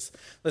Jesus.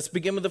 Let's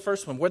begin with the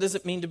first one. What does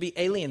it mean to be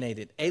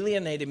alienated?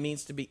 Alienated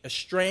means to be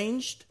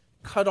estranged,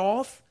 cut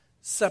off,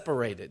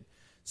 separated.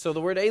 So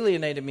the word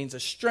alienated means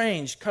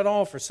estranged, cut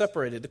off, or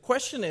separated. The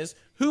question is,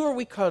 who are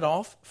we cut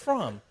off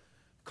from?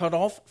 Cut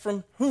off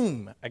from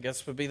whom, I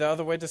guess would be the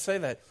other way to say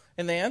that.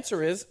 And the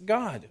answer is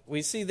God.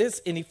 We see this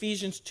in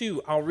Ephesians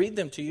 2. I'll read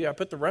them to you. I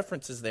put the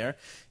references there.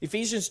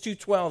 Ephesians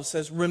 2:12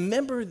 says,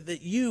 remember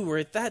that you were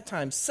at that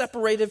time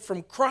separated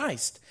from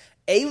Christ,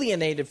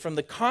 alienated from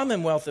the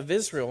commonwealth of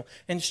Israel,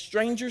 and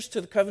strangers to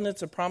the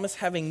covenants of promise,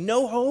 having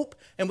no hope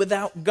and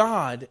without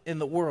God in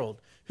the world.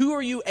 Who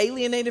are you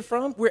alienated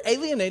from? We're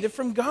alienated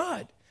from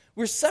God.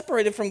 We're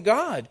separated from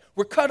God.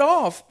 We're cut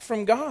off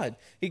from God.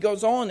 He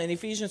goes on in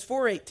Ephesians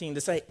 4:18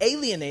 to say,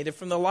 alienated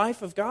from the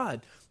life of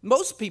God.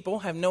 Most people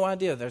have no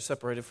idea they're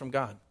separated from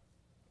God.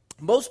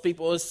 Most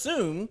people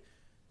assume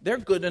they're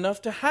good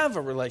enough to have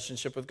a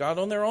relationship with God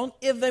on their own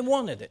if they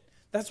wanted it.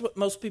 That's what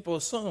most people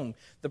assume.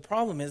 The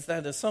problem is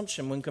that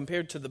assumption, when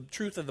compared to the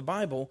truth of the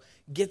Bible,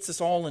 gets us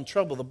all in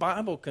trouble. The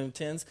Bible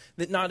contends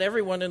that not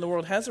everyone in the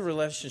world has a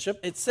relationship.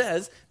 It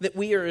says that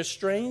we are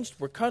estranged,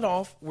 we're cut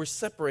off, we're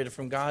separated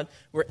from God,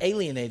 we're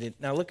alienated.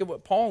 Now look at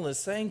what Paul is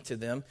saying to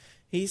them.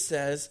 He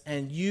says,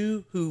 and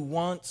you who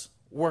once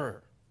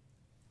were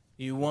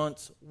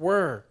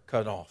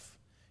cut off.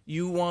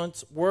 You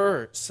once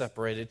were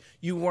separated.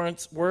 You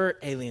once were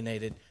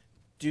alienated.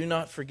 Do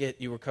not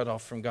forget you were cut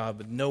off from God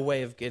with no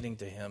way of getting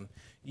to him.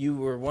 You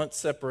were once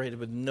separated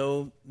with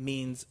no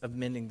means of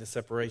mending the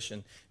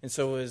separation. And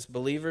so as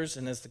believers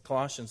and as the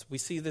Colossians, we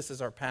see this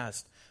as our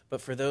past. But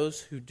for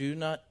those who do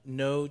not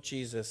know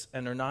Jesus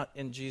and are not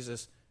in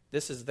Jesus,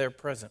 this is their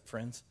present,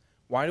 friends.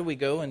 Why do we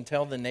go and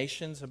tell the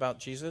nations about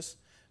Jesus?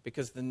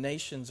 Because the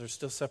nations are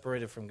still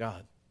separated from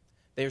God.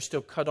 They are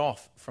still cut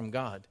off from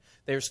God.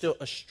 They are still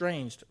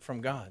estranged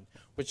from God.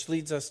 Which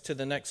leads us to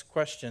the next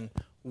question.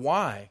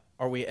 Why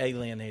are we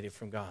alienated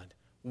from God?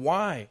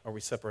 Why are we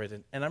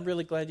separated? And I'm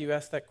really glad you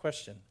asked that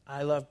question.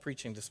 I love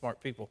preaching to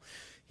smart people.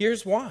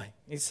 Here's why.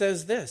 He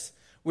says this.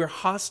 We're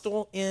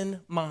hostile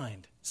in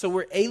mind. So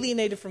we're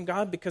alienated from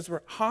God because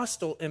we're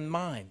hostile in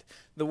mind.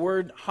 The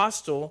word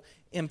hostile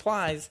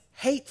implies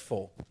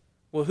hateful.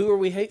 Well, who are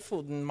we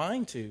hateful in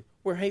mind to?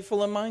 We're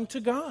hateful in mind to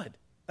God.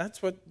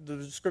 That's what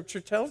the Scripture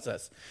tells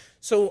us.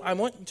 So I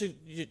want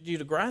you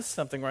to grasp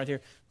something right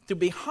here. To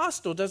be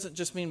hostile doesn't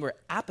just mean we're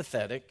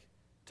apathetic.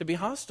 To be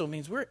hostile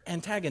means we're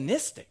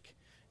antagonistic.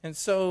 And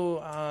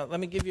so let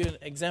me give you an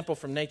example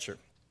from nature.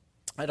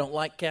 I don't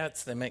like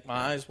cats. They make my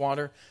eyes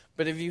water.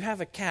 But if you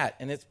have a cat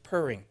and it's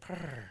purring,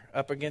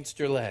 up against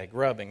your leg,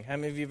 rubbing. How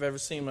many of you have ever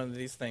seen one of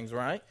these things,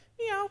 right?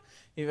 Meow.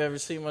 You've ever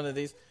seen one of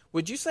these?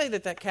 Would you say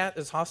that cat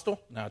is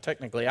hostile? No,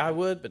 technically I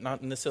would, but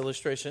not in this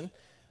illustration.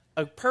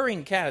 A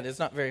purring cat is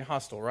not very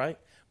hostile, right?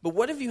 But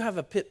what if you have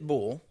a pit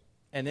bull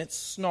and it's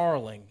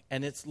snarling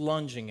and it's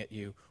lunging at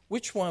you?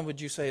 Which one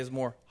would you say is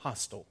more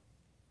hostile?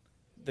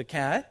 The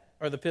cat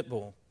or the pit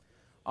bull?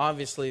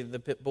 Obviously the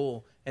pit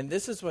bull. And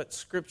this is what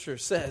Scripture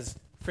says.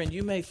 Friend,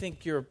 you may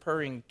think you're a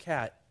purring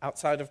cat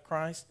outside of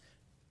Christ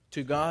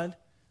to God,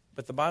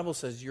 but the Bible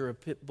says you're a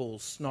pit bull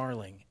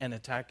snarling and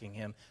attacking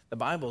him. The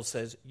Bible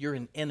says you're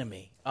an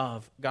enemy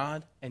of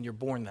God and you're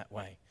born that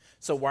way.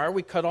 So why are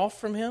we cut off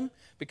from him?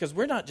 Because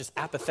we're not just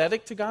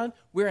apathetic to God,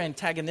 we're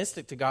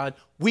antagonistic to God.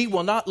 We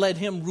will not let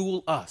him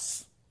rule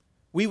us.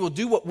 We will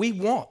do what we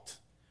want.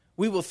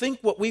 We will think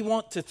what we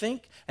want to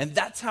think, and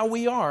that's how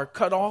we are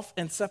cut off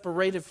and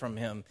separated from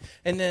him.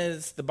 And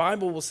as the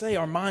Bible will say,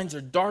 our minds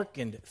are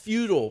darkened,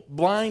 futile,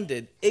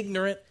 blinded,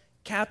 ignorant,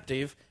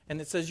 captive, and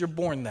it says you're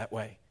born that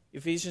way.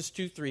 Ephesians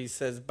 2:3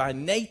 says, by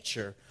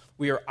nature,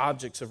 we are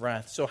objects of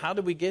wrath. So how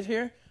did we get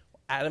here?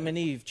 Adam and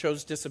Eve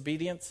chose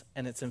disobedience,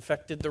 and it's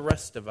infected the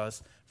rest of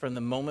us from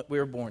the moment we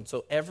were born.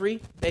 So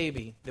every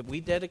baby that we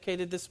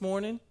dedicated this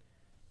morning,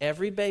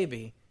 every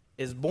baby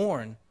is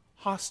born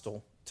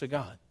hostile to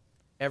God.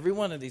 Every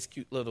one of these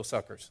cute little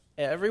suckers,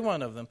 every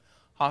one of them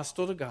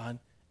hostile to God,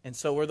 and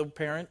so are the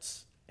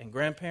parents and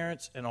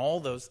grandparents and all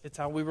those. It's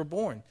how we were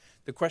born.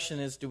 The question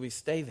is, do we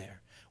stay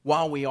there?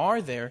 While we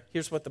are there,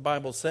 here's what the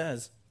Bible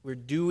says. We're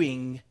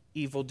doing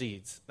evil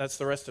deeds. That's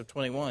the rest of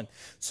 21.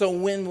 So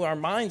when our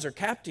minds are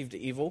captive to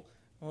evil,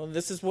 well,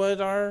 this is what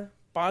our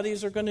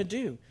bodies are going to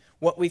do.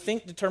 What we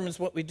think determines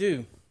what we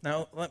do.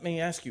 Now, let me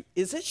ask you,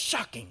 is it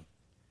shocking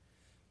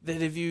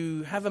that if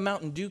you have a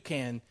Mountain Dew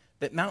can,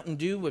 that Mountain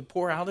Dew would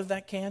pour out of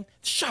that can?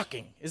 It's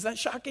shocking. Is that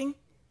shocking?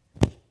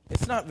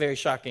 It's not very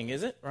shocking,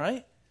 is it?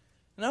 Right?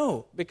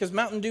 No, because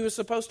Mountain Dew is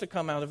supposed to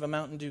come out of a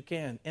Mountain Dew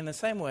can. In the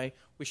same way,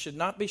 we should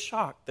not be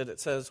shocked that it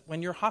says,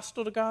 when you're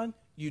hostile to God,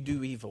 you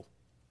do evil.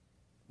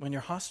 When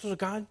you're hostile to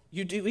God,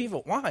 you do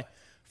evil. Why?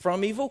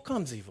 From evil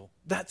comes evil.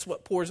 That's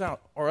what pours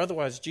out. Or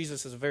otherwise,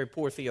 Jesus is a very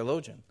poor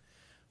theologian.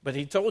 But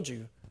he told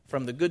you,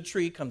 from the good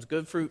tree comes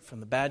good fruit,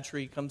 from the bad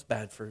tree comes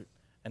bad fruit.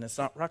 And it's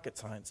not rocket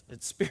science,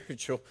 it's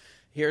spiritual.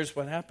 Here's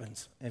what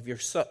happens. If you're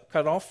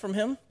cut off from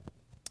him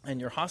and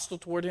you're hostile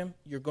toward him,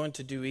 you're going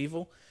to do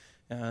evil.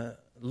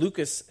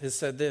 Lucas has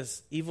said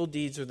this, evil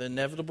deeds are the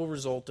inevitable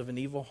result of an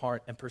evil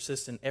heart and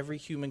persist in every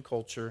human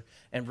culture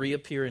and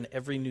reappear in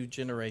every new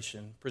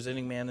generation,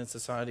 presenting man in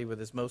society with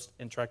his most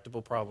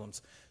intractable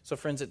problems. So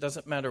friends, it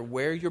doesn't matter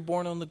where you're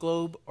born on the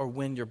globe or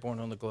when you're born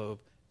on the globe.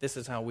 This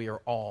is how we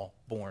are all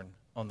born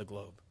on the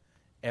globe.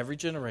 Every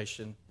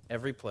generation,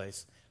 every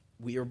place,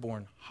 we are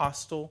born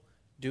hostile,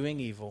 doing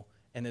evil,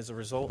 and as a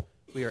result,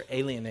 we are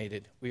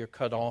alienated. We are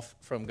cut off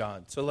from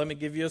God. So let me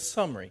give you a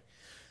summary.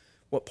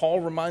 What Paul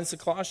reminds the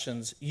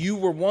Colossians, you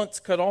were once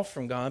cut off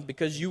from God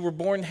because you were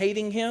born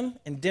hating him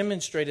and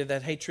demonstrated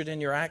that hatred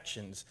in your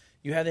actions.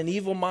 You had an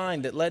evil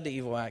mind that led to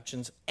evil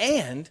actions,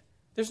 and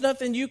there's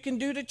nothing you can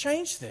do to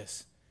change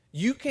this.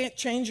 You can't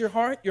change your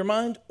heart, your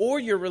mind, or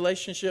your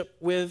relationship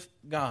with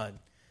God.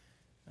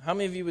 How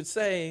many of you would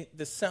say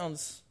this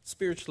sounds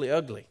spiritually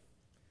ugly?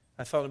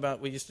 I thought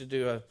about, we used to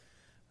do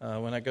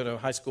when I go to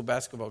high school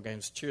basketball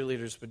games,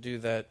 cheerleaders would do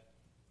that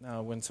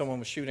when someone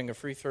was shooting a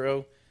free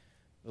throw.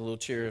 The little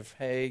cheer of,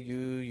 hey,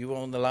 you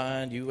on the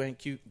line, you ain't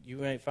cute,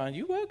 you ain't fine,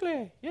 you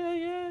ugly,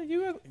 yeah,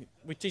 you ugly.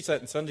 We teach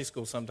that in Sunday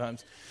school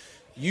sometimes.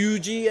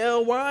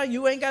 UGLY,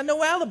 you ain't got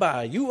no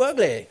alibi, you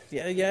ugly,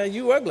 yeah,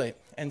 you ugly.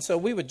 And so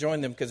we would join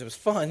them because it was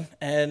fun.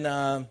 And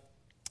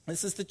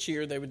this is the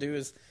cheer they would do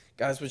is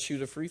guys would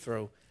shoot a free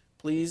throw.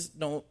 Please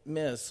don't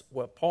miss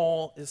what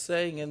Paul is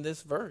saying in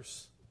this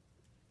verse.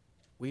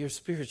 We are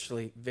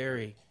spiritually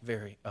very,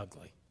 very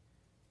ugly.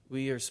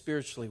 We are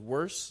spiritually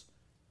worse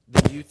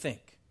than you think.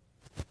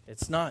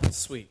 It's not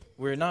sweet.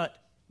 We're not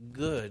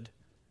good.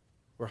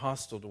 We're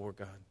hostile toward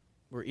God.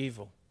 We're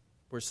evil.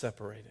 We're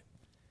separated.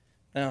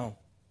 Now,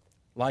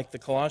 like the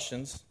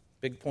Colossians,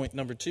 big point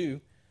number 2,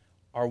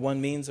 our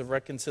one means of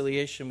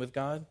reconciliation with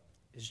God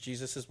is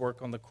Jesus'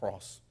 work on the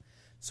cross.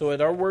 So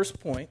at our worst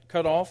point,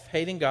 cut off,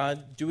 hating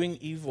God, doing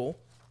evil,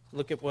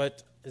 look at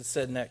what is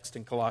said next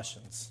in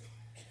Colossians.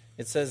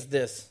 It says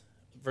this,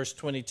 verse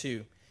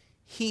 22,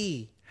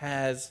 he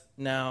has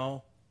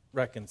now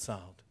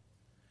reconciled.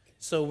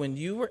 So when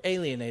you were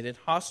alienated,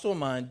 hostile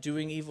mind,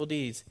 doing evil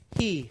deeds,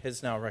 he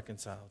has now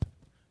reconciled.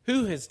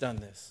 Who has done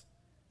this?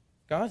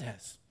 God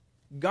has.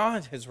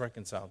 God has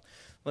reconciled.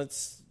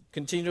 Let's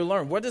Continue to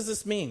learn. What does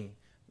this mean?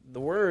 The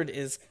word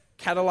is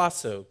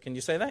katalasso. Can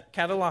you say that?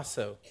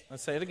 Katalasso.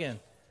 Let's say it again.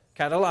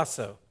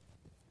 Katalasso.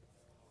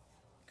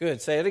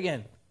 Good. Say it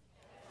again.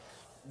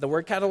 The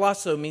word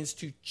katalasso means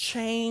to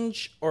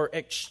change or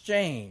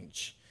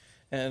exchange.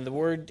 And the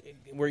word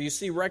where you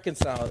see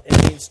reconcile,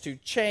 it means to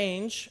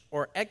change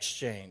or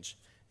exchange.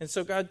 And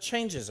so God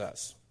changes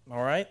us,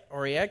 all right?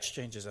 Or he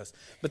exchanges us.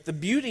 But the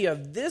beauty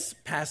of this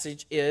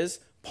passage is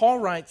Paul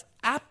writes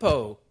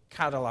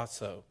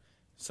apokatalasso.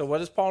 So what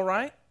does Paul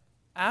write?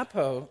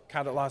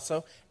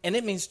 Apokatalasso. And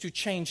it means to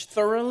change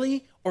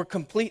thoroughly or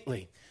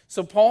completely.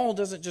 So Paul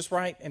doesn't just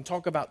write and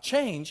talk about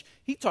change.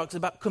 He talks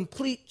about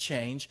complete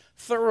change,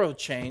 thorough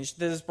change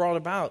that is brought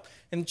about.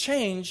 And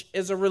change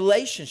is a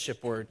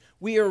relationship word.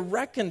 We are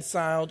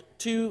reconciled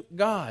to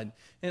God.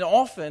 And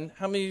often,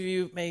 how many of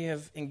you may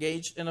have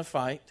engaged in a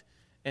fight,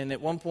 and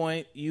at one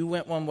point you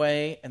went one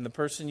way and the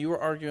person you were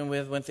arguing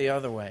with went the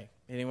other way?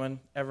 Anyone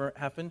ever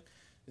happen?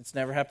 It's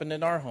never happened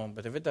in our home,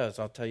 but if it does,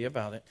 I'll tell you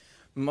about it.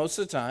 Most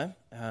of the time,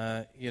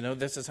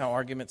 this is how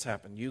arguments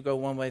happen. You go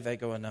one way, they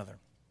go another.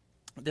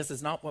 This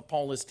is not what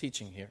Paul is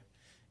teaching here.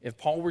 If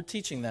Paul were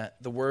teaching that,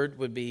 the word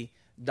would be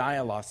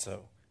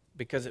dialasso,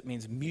 because it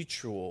means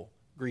mutual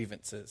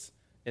grievances.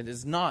 It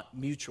is not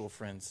mutual,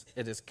 friends.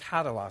 It is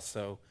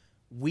katalasso.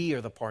 We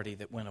are the party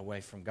that went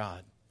away from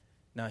God.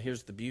 Now,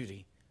 here's the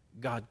beauty.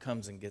 God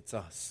comes and gets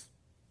us.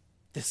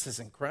 This is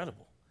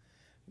incredible.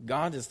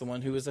 God is the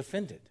one who is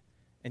offended,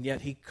 and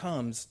yet he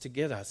comes to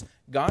get us.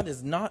 God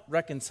is not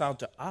reconciled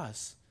to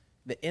us.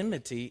 The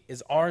enmity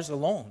is ours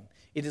alone.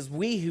 It is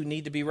we who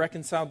need to be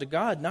reconciled to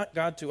God, not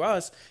God to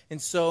us. And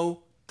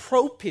so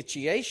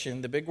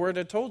propitiation, the big word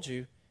I told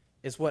you,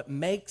 is what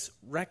makes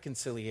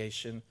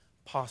reconciliation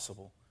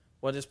possible.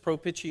 What is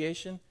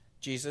propitiation?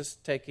 Jesus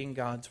taking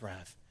God's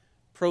wrath.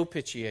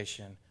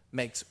 Propitiation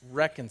makes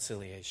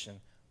reconciliation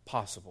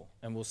possible.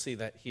 And we'll see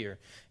that here.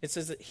 It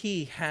says that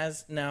he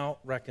has now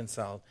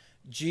reconciled.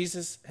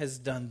 Jesus has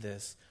done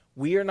this.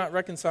 We are not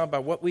reconciled by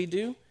what we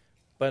do,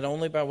 but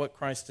only by what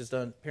Christ has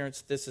done.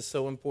 Parents, this is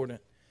so important.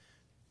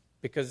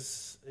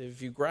 Because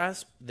if you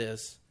grasp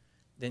this,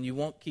 then you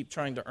won't keep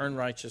trying to earn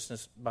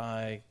righteousness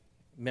by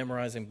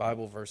memorizing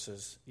Bible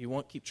verses. You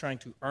won't keep trying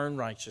to earn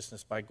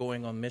righteousness by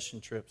going on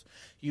mission trips.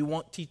 You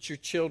won't teach your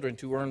children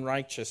to earn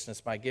righteousness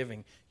by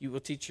giving. You will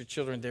teach your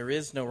children there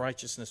is no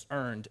righteousness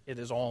earned. It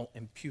is all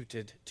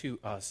imputed to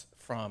us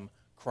from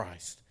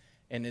Christ.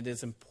 And it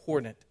is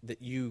important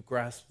that you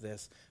grasp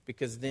this,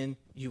 because then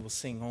you will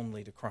sing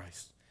only to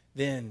Christ.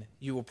 Then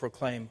you will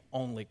proclaim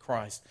only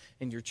Christ.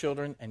 And your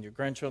children and your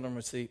grandchildren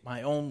will see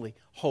my only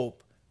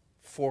hope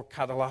for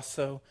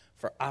katalasso,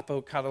 for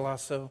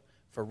apokatalasso,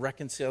 for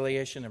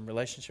reconciliation and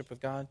relationship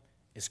with God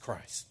is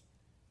Christ.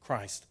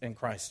 Christ and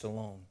Christ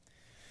alone.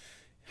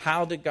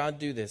 How did God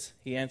do this?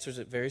 He answers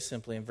it very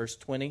simply. In verse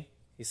 20,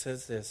 he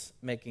says this,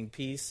 making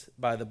peace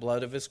by the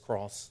blood of his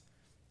cross.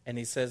 And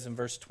he says in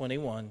verse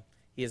 21,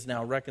 he is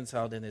now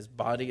reconciled in his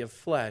body of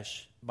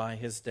flesh by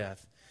his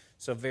death.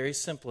 So very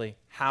simply,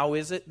 how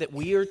is it that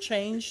we are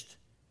changed?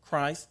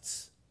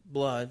 Christ's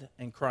blood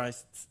and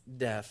Christ's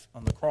death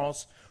on the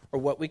cross, or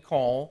what we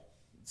call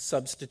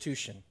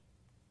substitution.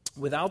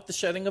 Without the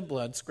shedding of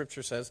blood,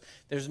 Scripture says,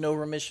 there's no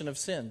remission of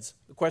sins.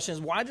 The question is,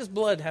 why does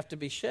blood have to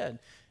be shed?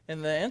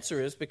 And the answer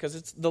is because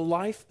it's the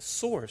life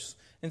source.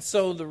 And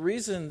so the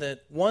reason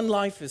that one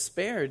life is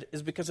spared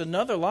is because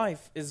another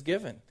life is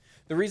given.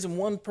 The reason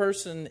one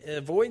person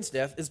avoids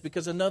death is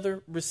because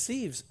another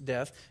receives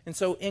death. And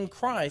so in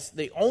Christ,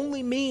 the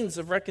only means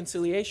of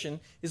reconciliation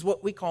is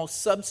what we call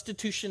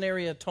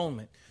substitutionary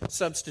atonement.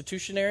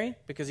 Substitutionary,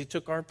 because he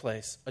took our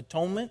place.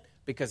 Atonement,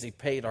 because he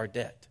paid our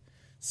debt.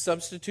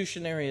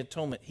 Substitutionary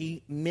atonement.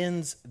 He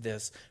mends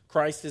this.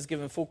 Christ is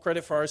given full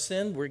credit for our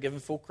sin. We're given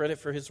full credit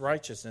for his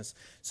righteousness.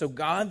 So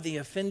God, the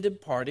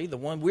offended party, the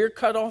one we're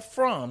cut off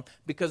from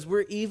because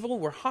we're evil,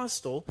 we're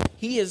hostile,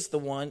 he is the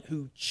one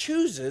who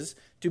chooses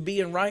to be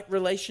in right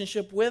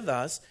relationship with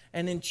us,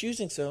 and in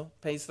choosing so,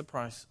 pays the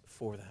price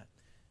for that.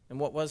 And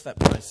what was that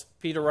price?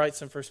 Peter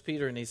writes in 1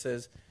 Peter, and he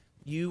says,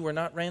 you were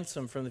not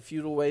ransomed from the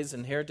futile ways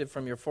inherited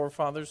from your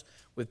forefathers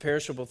with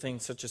perishable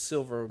things such as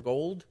silver or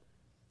gold,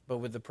 but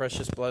with the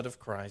precious blood of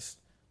Christ,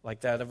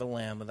 like that of a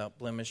lamb without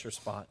blemish or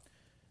spot.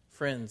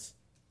 Friends,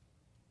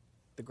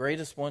 the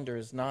greatest wonder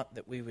is not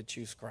that we would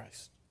choose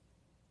Christ.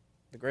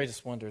 The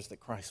greatest wonder is that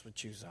Christ would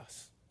choose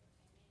us.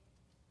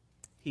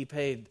 He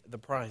paid the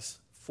price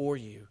for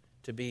you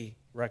to be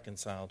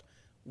reconciled.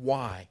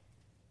 Why?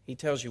 He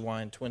tells you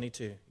why in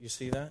 22. You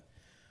see that?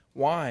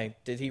 Why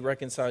did he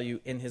reconcile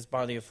you in his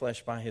body of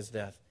flesh by his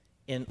death?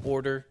 In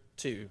order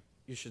to,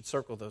 you should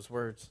circle those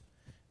words,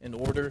 in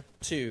order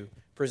to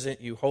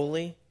present you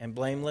holy and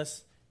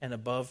blameless and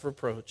above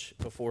reproach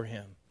before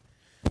him.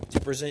 To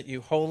present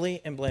you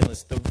holy and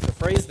blameless. The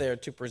phrase there,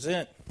 to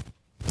present,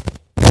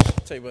 I'll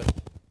tell you what,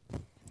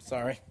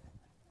 sorry.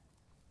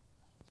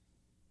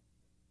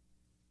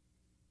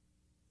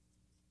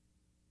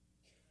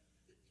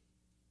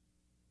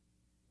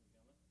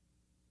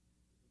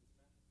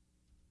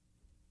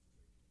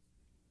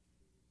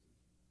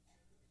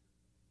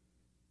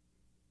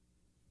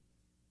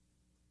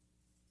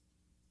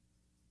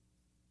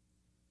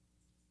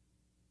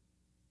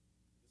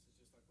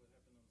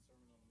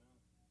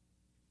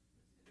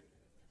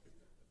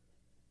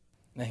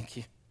 Thank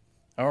you.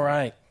 All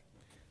right.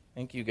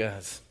 Thank you,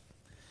 guys.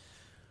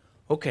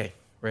 Okay,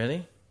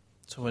 ready?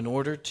 So in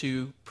order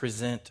to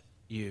present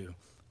you,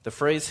 the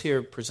phrase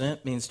here,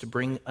 present, means to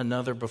bring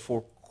another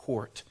before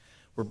court.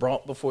 We're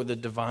brought before the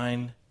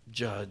divine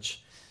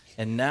judge.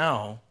 And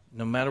now,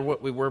 no matter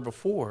what we were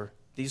before,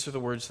 these are the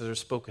words that are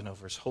spoken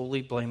over us: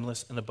 holy,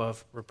 blameless, and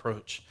above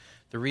reproach.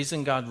 The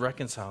reason God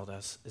reconciled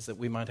us is that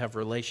we might have a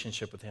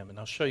relationship with him. And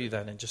I'll show you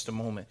that in just a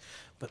moment.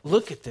 But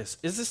look at this.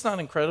 Is this not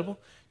incredible?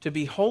 To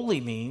be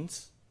holy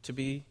means to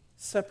be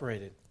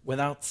separated,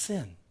 without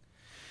sin.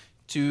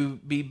 To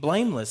be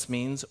blameless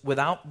means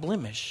without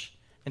blemish.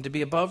 And to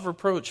be above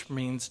reproach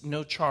means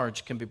no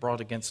charge can be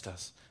brought against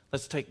us.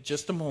 Let's take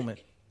just a moment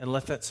and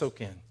let that soak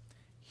in.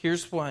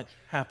 Here's what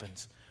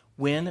happens.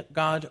 When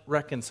God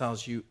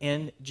reconciles you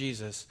in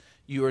Jesus,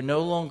 you are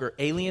no longer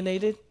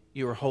alienated,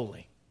 you are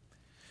holy.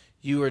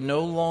 You are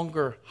no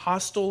longer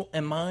hostile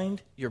in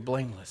mind, you're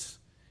blameless.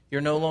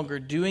 You're no longer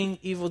doing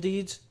evil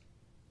deeds,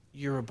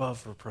 you're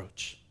above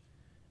reproach.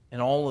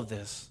 And all of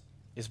this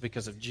is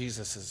because of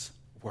Jesus'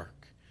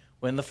 work.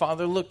 When the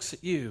Father looks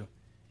at you,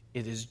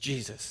 it is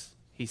Jesus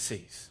he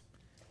sees.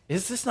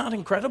 Is this not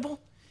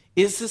incredible?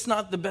 Is this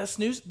not the best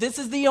news? This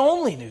is the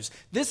only news.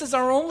 This is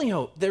our only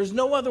hope. There's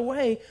no other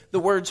way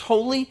the words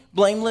holy,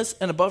 blameless,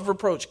 and above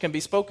reproach can be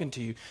spoken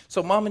to you.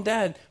 So mom and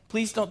dad,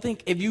 please don't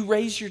think if you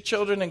raise your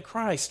children in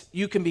Christ,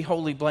 you can be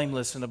holy,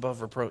 blameless, and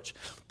above reproach.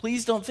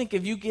 Please don't think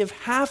if you give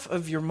half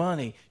of your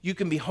money, you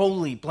can be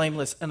holy,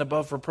 blameless, and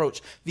above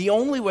reproach. The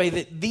only way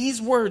that these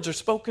words are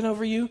spoken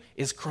over you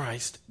is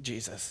Christ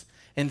Jesus.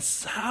 And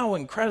how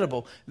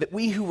incredible that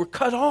we who were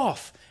cut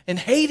off and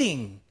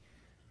hating,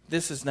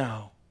 this is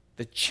now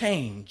the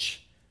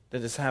change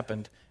that has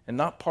happened, and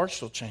not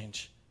partial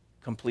change,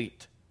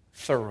 complete,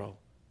 thorough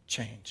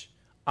change.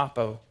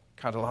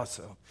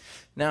 Apokatallasso.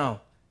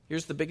 Now,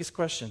 here's the biggest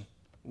question.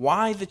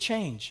 Why the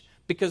change?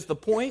 Because the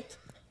point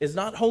is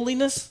not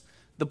holiness,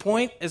 the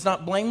point is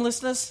not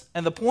blamelessness,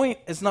 and the point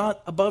is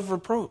not above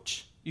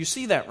reproach. You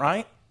see that,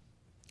 right?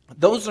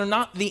 Those are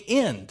not the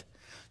end.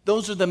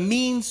 Those are the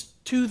means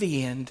to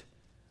the end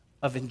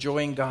of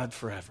enjoying God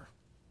forever.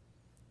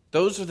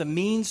 Those are the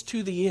means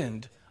to the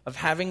end of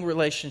having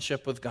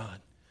relationship with God.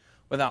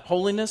 Without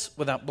holiness,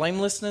 without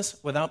blamelessness,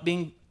 without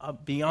being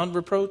beyond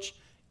reproach,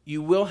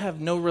 you will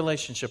have no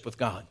relationship with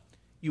God.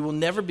 You will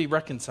never be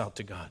reconciled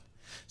to God.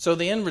 So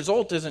the end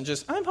result isn't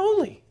just, I'm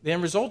holy. The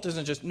end result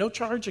isn't just, no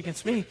charge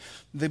against me.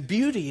 The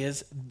beauty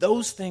is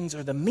those things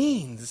are the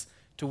means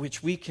to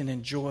which we can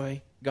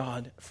enjoy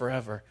God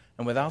forever.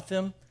 And without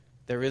them,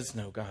 there is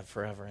no God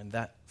forever, in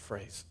that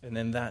phrase and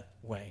in that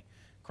way.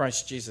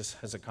 Christ Jesus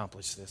has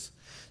accomplished this.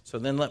 So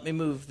then let me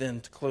move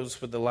then to close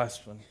with the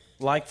last one.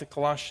 Like the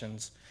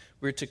Colossians,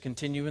 we're to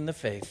continue in the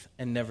faith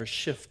and never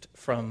shift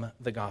from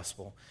the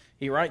gospel.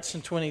 He writes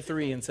in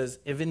 23 and says,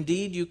 if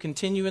indeed you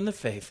continue in the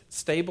faith,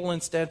 stable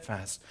and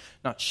steadfast,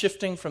 not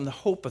shifting from the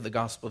hope of the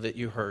gospel that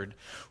you heard,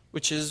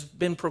 which has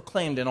been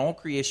proclaimed in all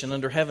creation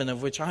under heaven,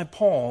 of which I,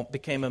 Paul,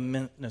 became a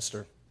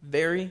minister.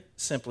 Very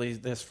simply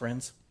this,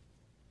 friends,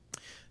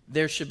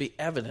 there should be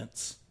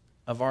evidence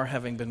of our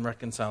having been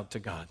reconciled to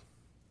God.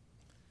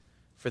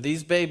 For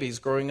these babies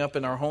growing up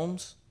in our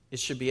homes, it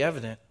should be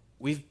evident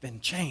we've been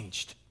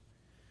changed.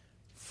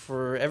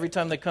 For every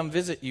time they come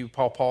visit you,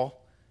 Paul,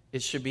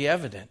 it should be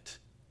evident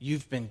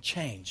you've been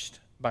changed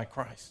by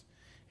Christ.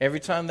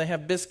 Every time they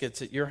have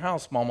biscuits at your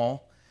house,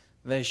 Mama,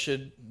 they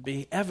should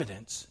be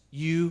evidence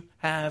you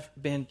have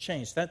been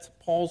changed. That's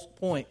Paul's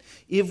point.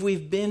 If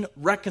we've been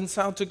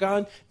reconciled to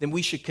God, then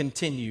we should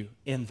continue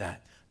in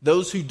that.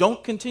 Those who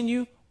don't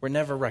continue, we're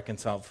never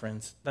reconciled,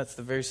 friends. That's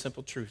the very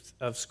simple truth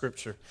of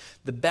Scripture.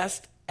 The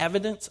best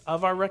evidence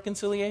of our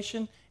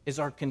reconciliation is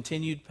our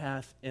continued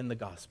path in the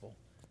gospel.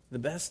 The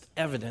best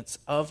evidence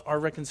of our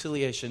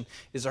reconciliation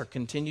is our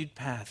continued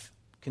path,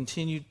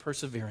 continued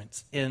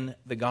perseverance in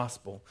the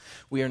gospel.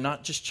 We are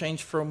not just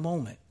changed for a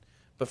moment,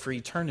 but for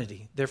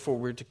eternity. Therefore,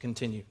 we're to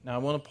continue. Now, I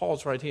want to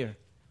pause right here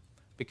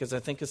because I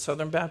think as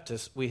Southern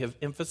Baptists, we have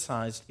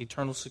emphasized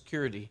eternal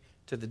security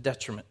to the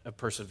detriment of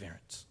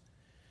perseverance.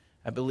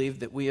 I believe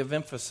that we have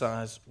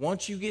emphasized,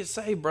 once you get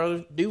saved,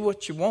 brother, do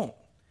what you want.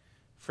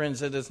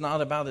 Friends, it is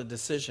not about a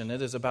decision.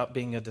 It is about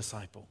being a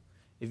disciple.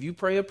 If you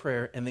pray a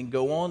prayer and then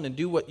go on and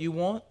do what you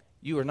want,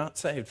 you are not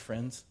saved,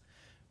 friends.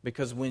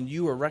 Because when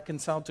you are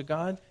reconciled to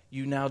God,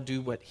 you now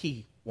do what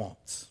He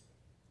wants.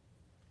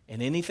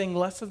 And anything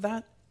less of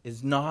that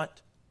is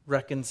not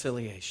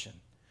reconciliation.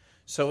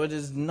 So it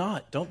is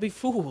not. Don't be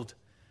fooled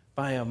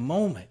by a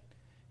moment.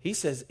 He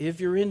says, if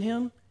you're in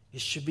Him,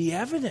 it should be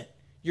evident.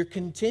 You're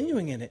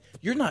continuing in it.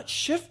 You're not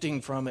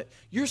shifting from it.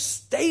 You're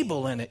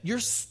stable in it. You're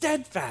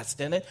steadfast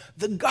in it.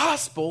 The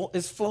gospel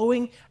is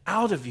flowing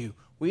out of you.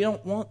 We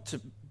don't want to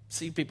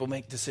see people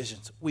make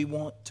decisions. We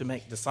want to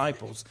make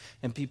disciples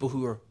and people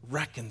who are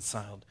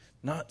reconciled,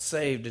 not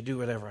saved to do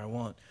whatever I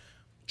want.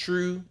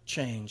 True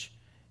change.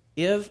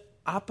 If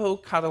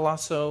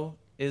apokatallasso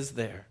is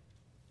there,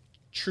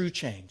 true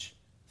change,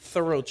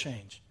 thorough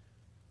change,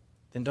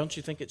 then don't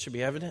you think it should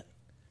be evident?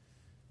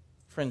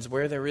 Friends,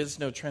 where there is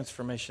no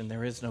transformation,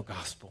 there is no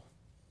gospel.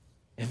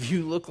 If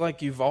you look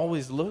like you've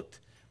always looked,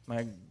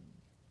 my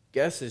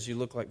guess is you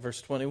look like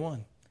verse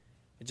 21.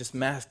 It just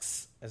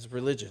masks as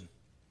religion.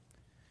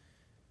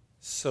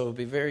 So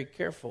be very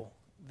careful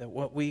that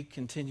what we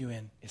continue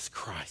in is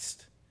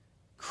Christ.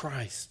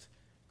 Christ.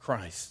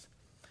 Christ.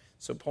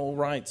 So Paul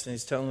writes, and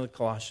he's telling the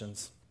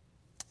Colossians,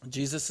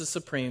 Jesus is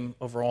supreme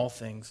over all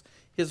things.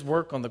 His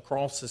work on the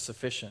cross is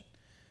sufficient.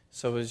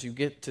 So as you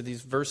get to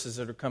these verses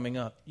that are coming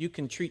up, you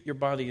can treat your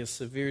body as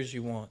severe as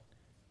you want.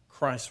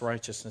 Christ's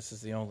righteousness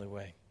is the only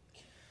way.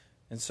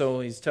 And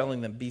so he's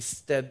telling them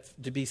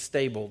to be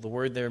stable. The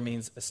word there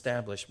means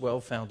established,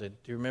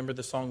 well-founded. Do you remember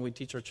the song we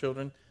teach our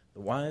children?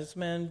 The wise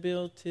man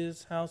built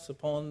his house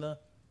upon the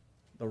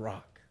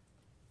rock.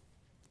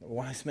 The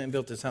wise man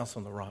built his house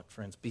on the rock,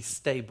 friends. Be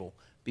stable.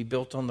 Be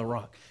built on the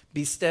rock.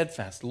 Be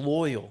steadfast,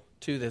 loyal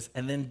to this,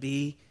 and then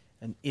be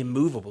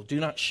immovable. Do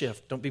not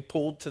shift. Don't be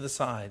pulled to the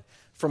side.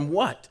 From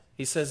what?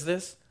 He says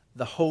this,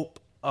 the hope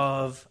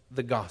of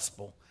the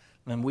gospel.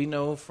 And we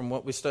know from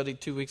what we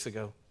studied 2 weeks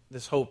ago,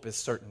 this hope is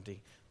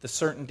certainty. The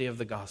certainty of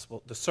the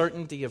gospel. The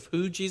certainty of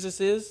who Jesus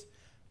is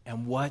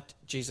and what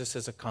Jesus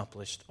has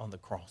accomplished on the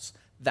cross.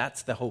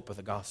 That's the hope of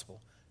the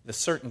gospel. The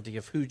certainty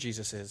of who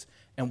Jesus is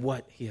and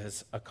what he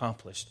has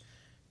accomplished.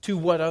 To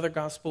what other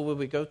gospel will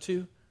we go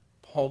to?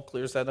 Paul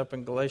clears that up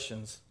in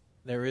Galatians.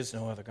 There is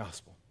no other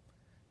gospel.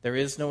 There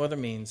is no other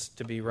means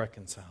to be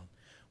reconciled.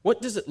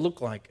 What does it look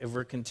like if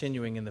we're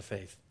continuing in the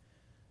faith?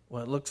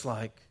 Well, it looks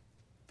like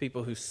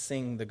people who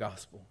sing the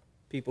gospel,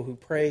 people who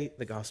pray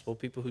the gospel,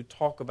 people who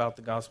talk about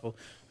the gospel,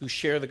 who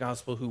share the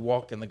gospel, who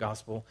walk in the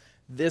gospel.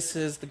 This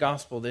is the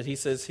gospel that he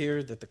says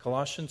here that the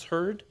Colossians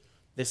heard.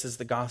 This is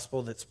the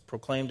gospel that's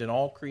proclaimed in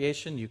all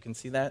creation. You can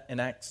see that in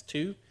Acts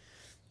 2.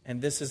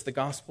 And this is the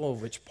gospel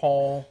of which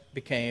Paul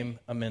became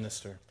a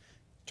minister.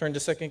 Turn to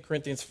 2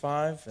 Corinthians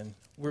 5, and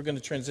we're going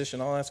to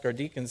transition. I'll ask our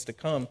deacons to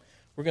come.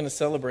 We're going to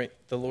celebrate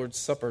the Lord's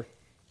Supper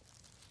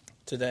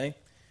today.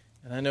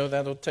 And I know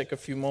that'll take a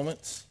few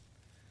moments.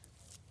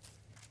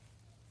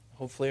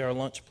 Hopefully our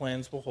lunch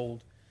plans will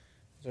hold.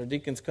 As our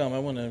deacons come, I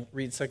want to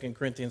read 2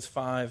 Corinthians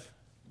 5,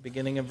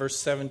 beginning in verse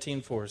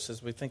 17 for us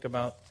as we think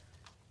about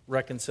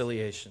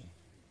reconciliation.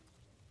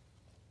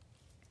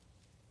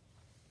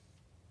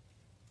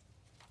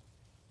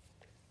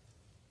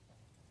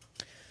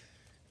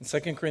 In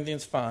 2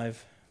 Corinthians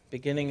 5,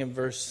 beginning in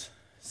verse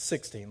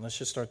 16, let's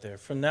just start there.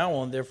 From now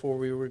on, therefore,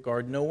 we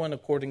regard no one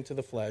according to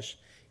the flesh.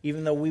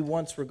 Even though we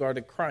once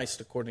regarded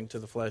Christ according to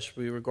the flesh,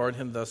 we regard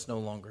him thus no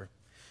longer.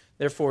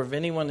 Therefore, if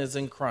anyone is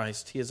in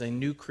Christ, he is a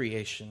new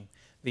creation.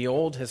 The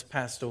old has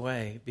passed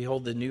away.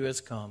 Behold, the new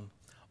has come.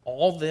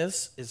 All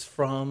this is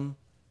from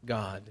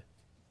God.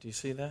 Do you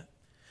see that?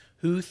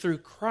 Who through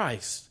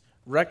Christ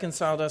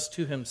reconciled us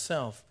to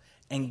himself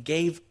and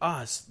gave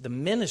us the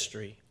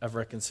ministry of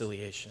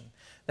reconciliation.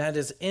 That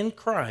is, in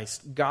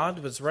Christ, God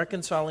was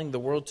reconciling the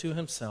world to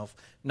himself,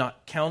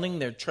 not counting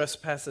their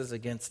trespasses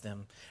against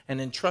them,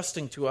 and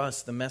entrusting to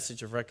us the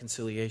message of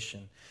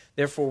reconciliation.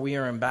 Therefore, we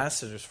are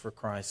ambassadors for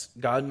Christ,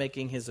 God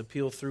making his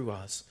appeal through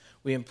us.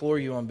 We implore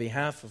you on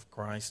behalf of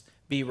Christ,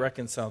 be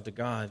reconciled to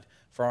God.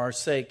 For our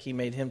sake, he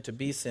made him to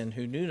be sin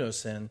who knew no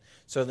sin,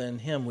 so that in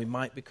him we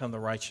might become the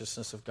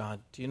righteousness of God.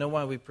 Do you know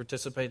why we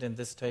participate in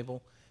this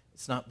table?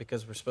 It's not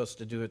because we're supposed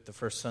to do it the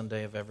first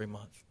Sunday of every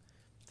month.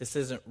 This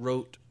isn't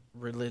rote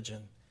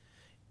religion.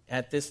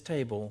 At this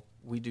table,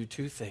 we do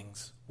two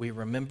things. We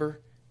remember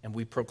and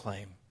we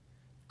proclaim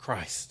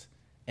Christ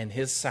and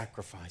his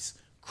sacrifice.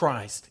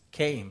 Christ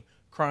came.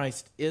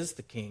 Christ is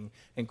the King,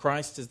 and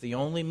Christ is the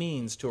only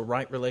means to a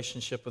right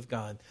relationship with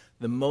God.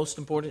 The most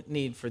important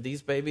need for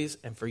these babies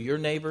and for your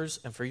neighbors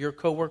and for your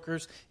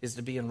coworkers is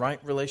to be in right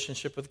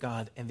relationship with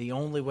God, and the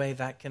only way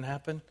that can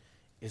happen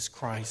is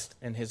Christ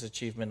and his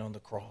achievement on the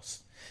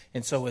cross.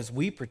 And so as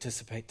we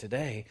participate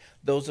today,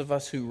 those of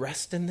us who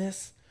rest in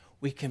this,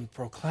 we can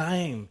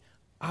proclaim,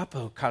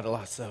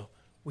 apokatalasso,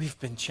 we've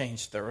been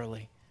changed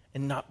thoroughly.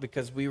 And not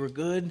because we were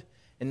good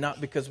and not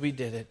because we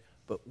did it,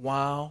 but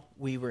while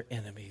we were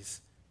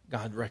enemies,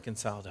 God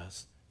reconciled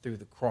us through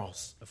the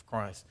cross of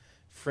Christ.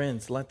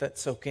 Friends, let that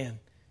soak in.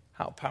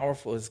 How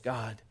powerful is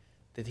God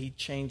that he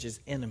changes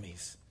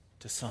enemies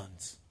to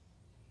sons.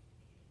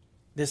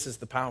 This is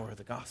the power of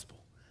the gospel.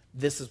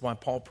 This is why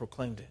Paul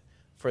proclaimed it.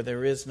 For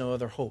there is no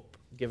other hope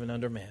given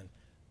under man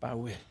by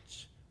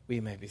which we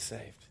may be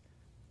saved.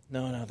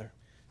 None other.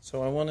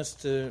 So I want us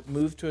to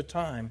move to a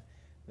time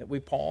that we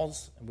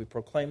pause and we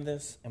proclaim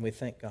this and we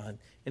thank God.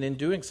 And in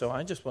doing so,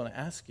 I just want to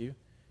ask you,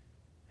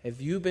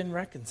 have you been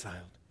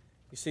reconciled?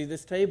 You see,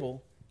 this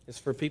table is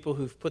for people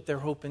who've put their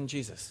hope in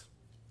Jesus.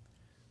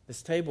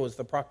 This table is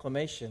the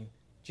proclamation,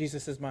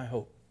 Jesus is my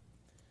hope.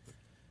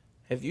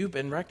 Have you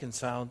been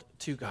reconciled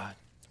to God?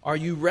 Are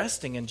you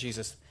resting in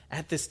Jesus?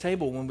 At this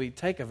table, when we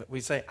take of it,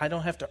 we say, I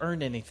don't have to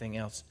earn anything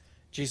else.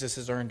 Jesus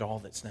has earned all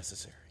that's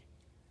necessary.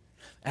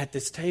 At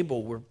this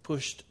table, we're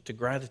pushed to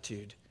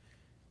gratitude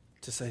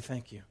to say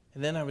thank you.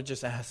 And then I would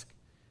just ask,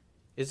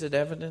 is it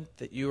evident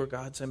that you are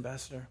God's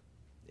ambassador?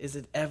 Is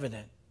it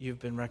evident you've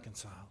been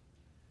reconciled?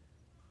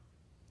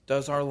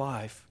 Does our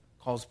life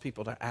cause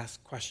people to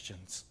ask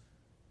questions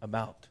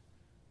about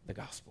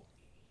the gospel.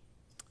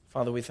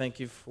 Father, we thank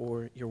you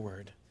for your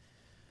word.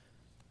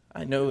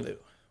 I know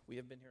that we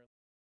have been here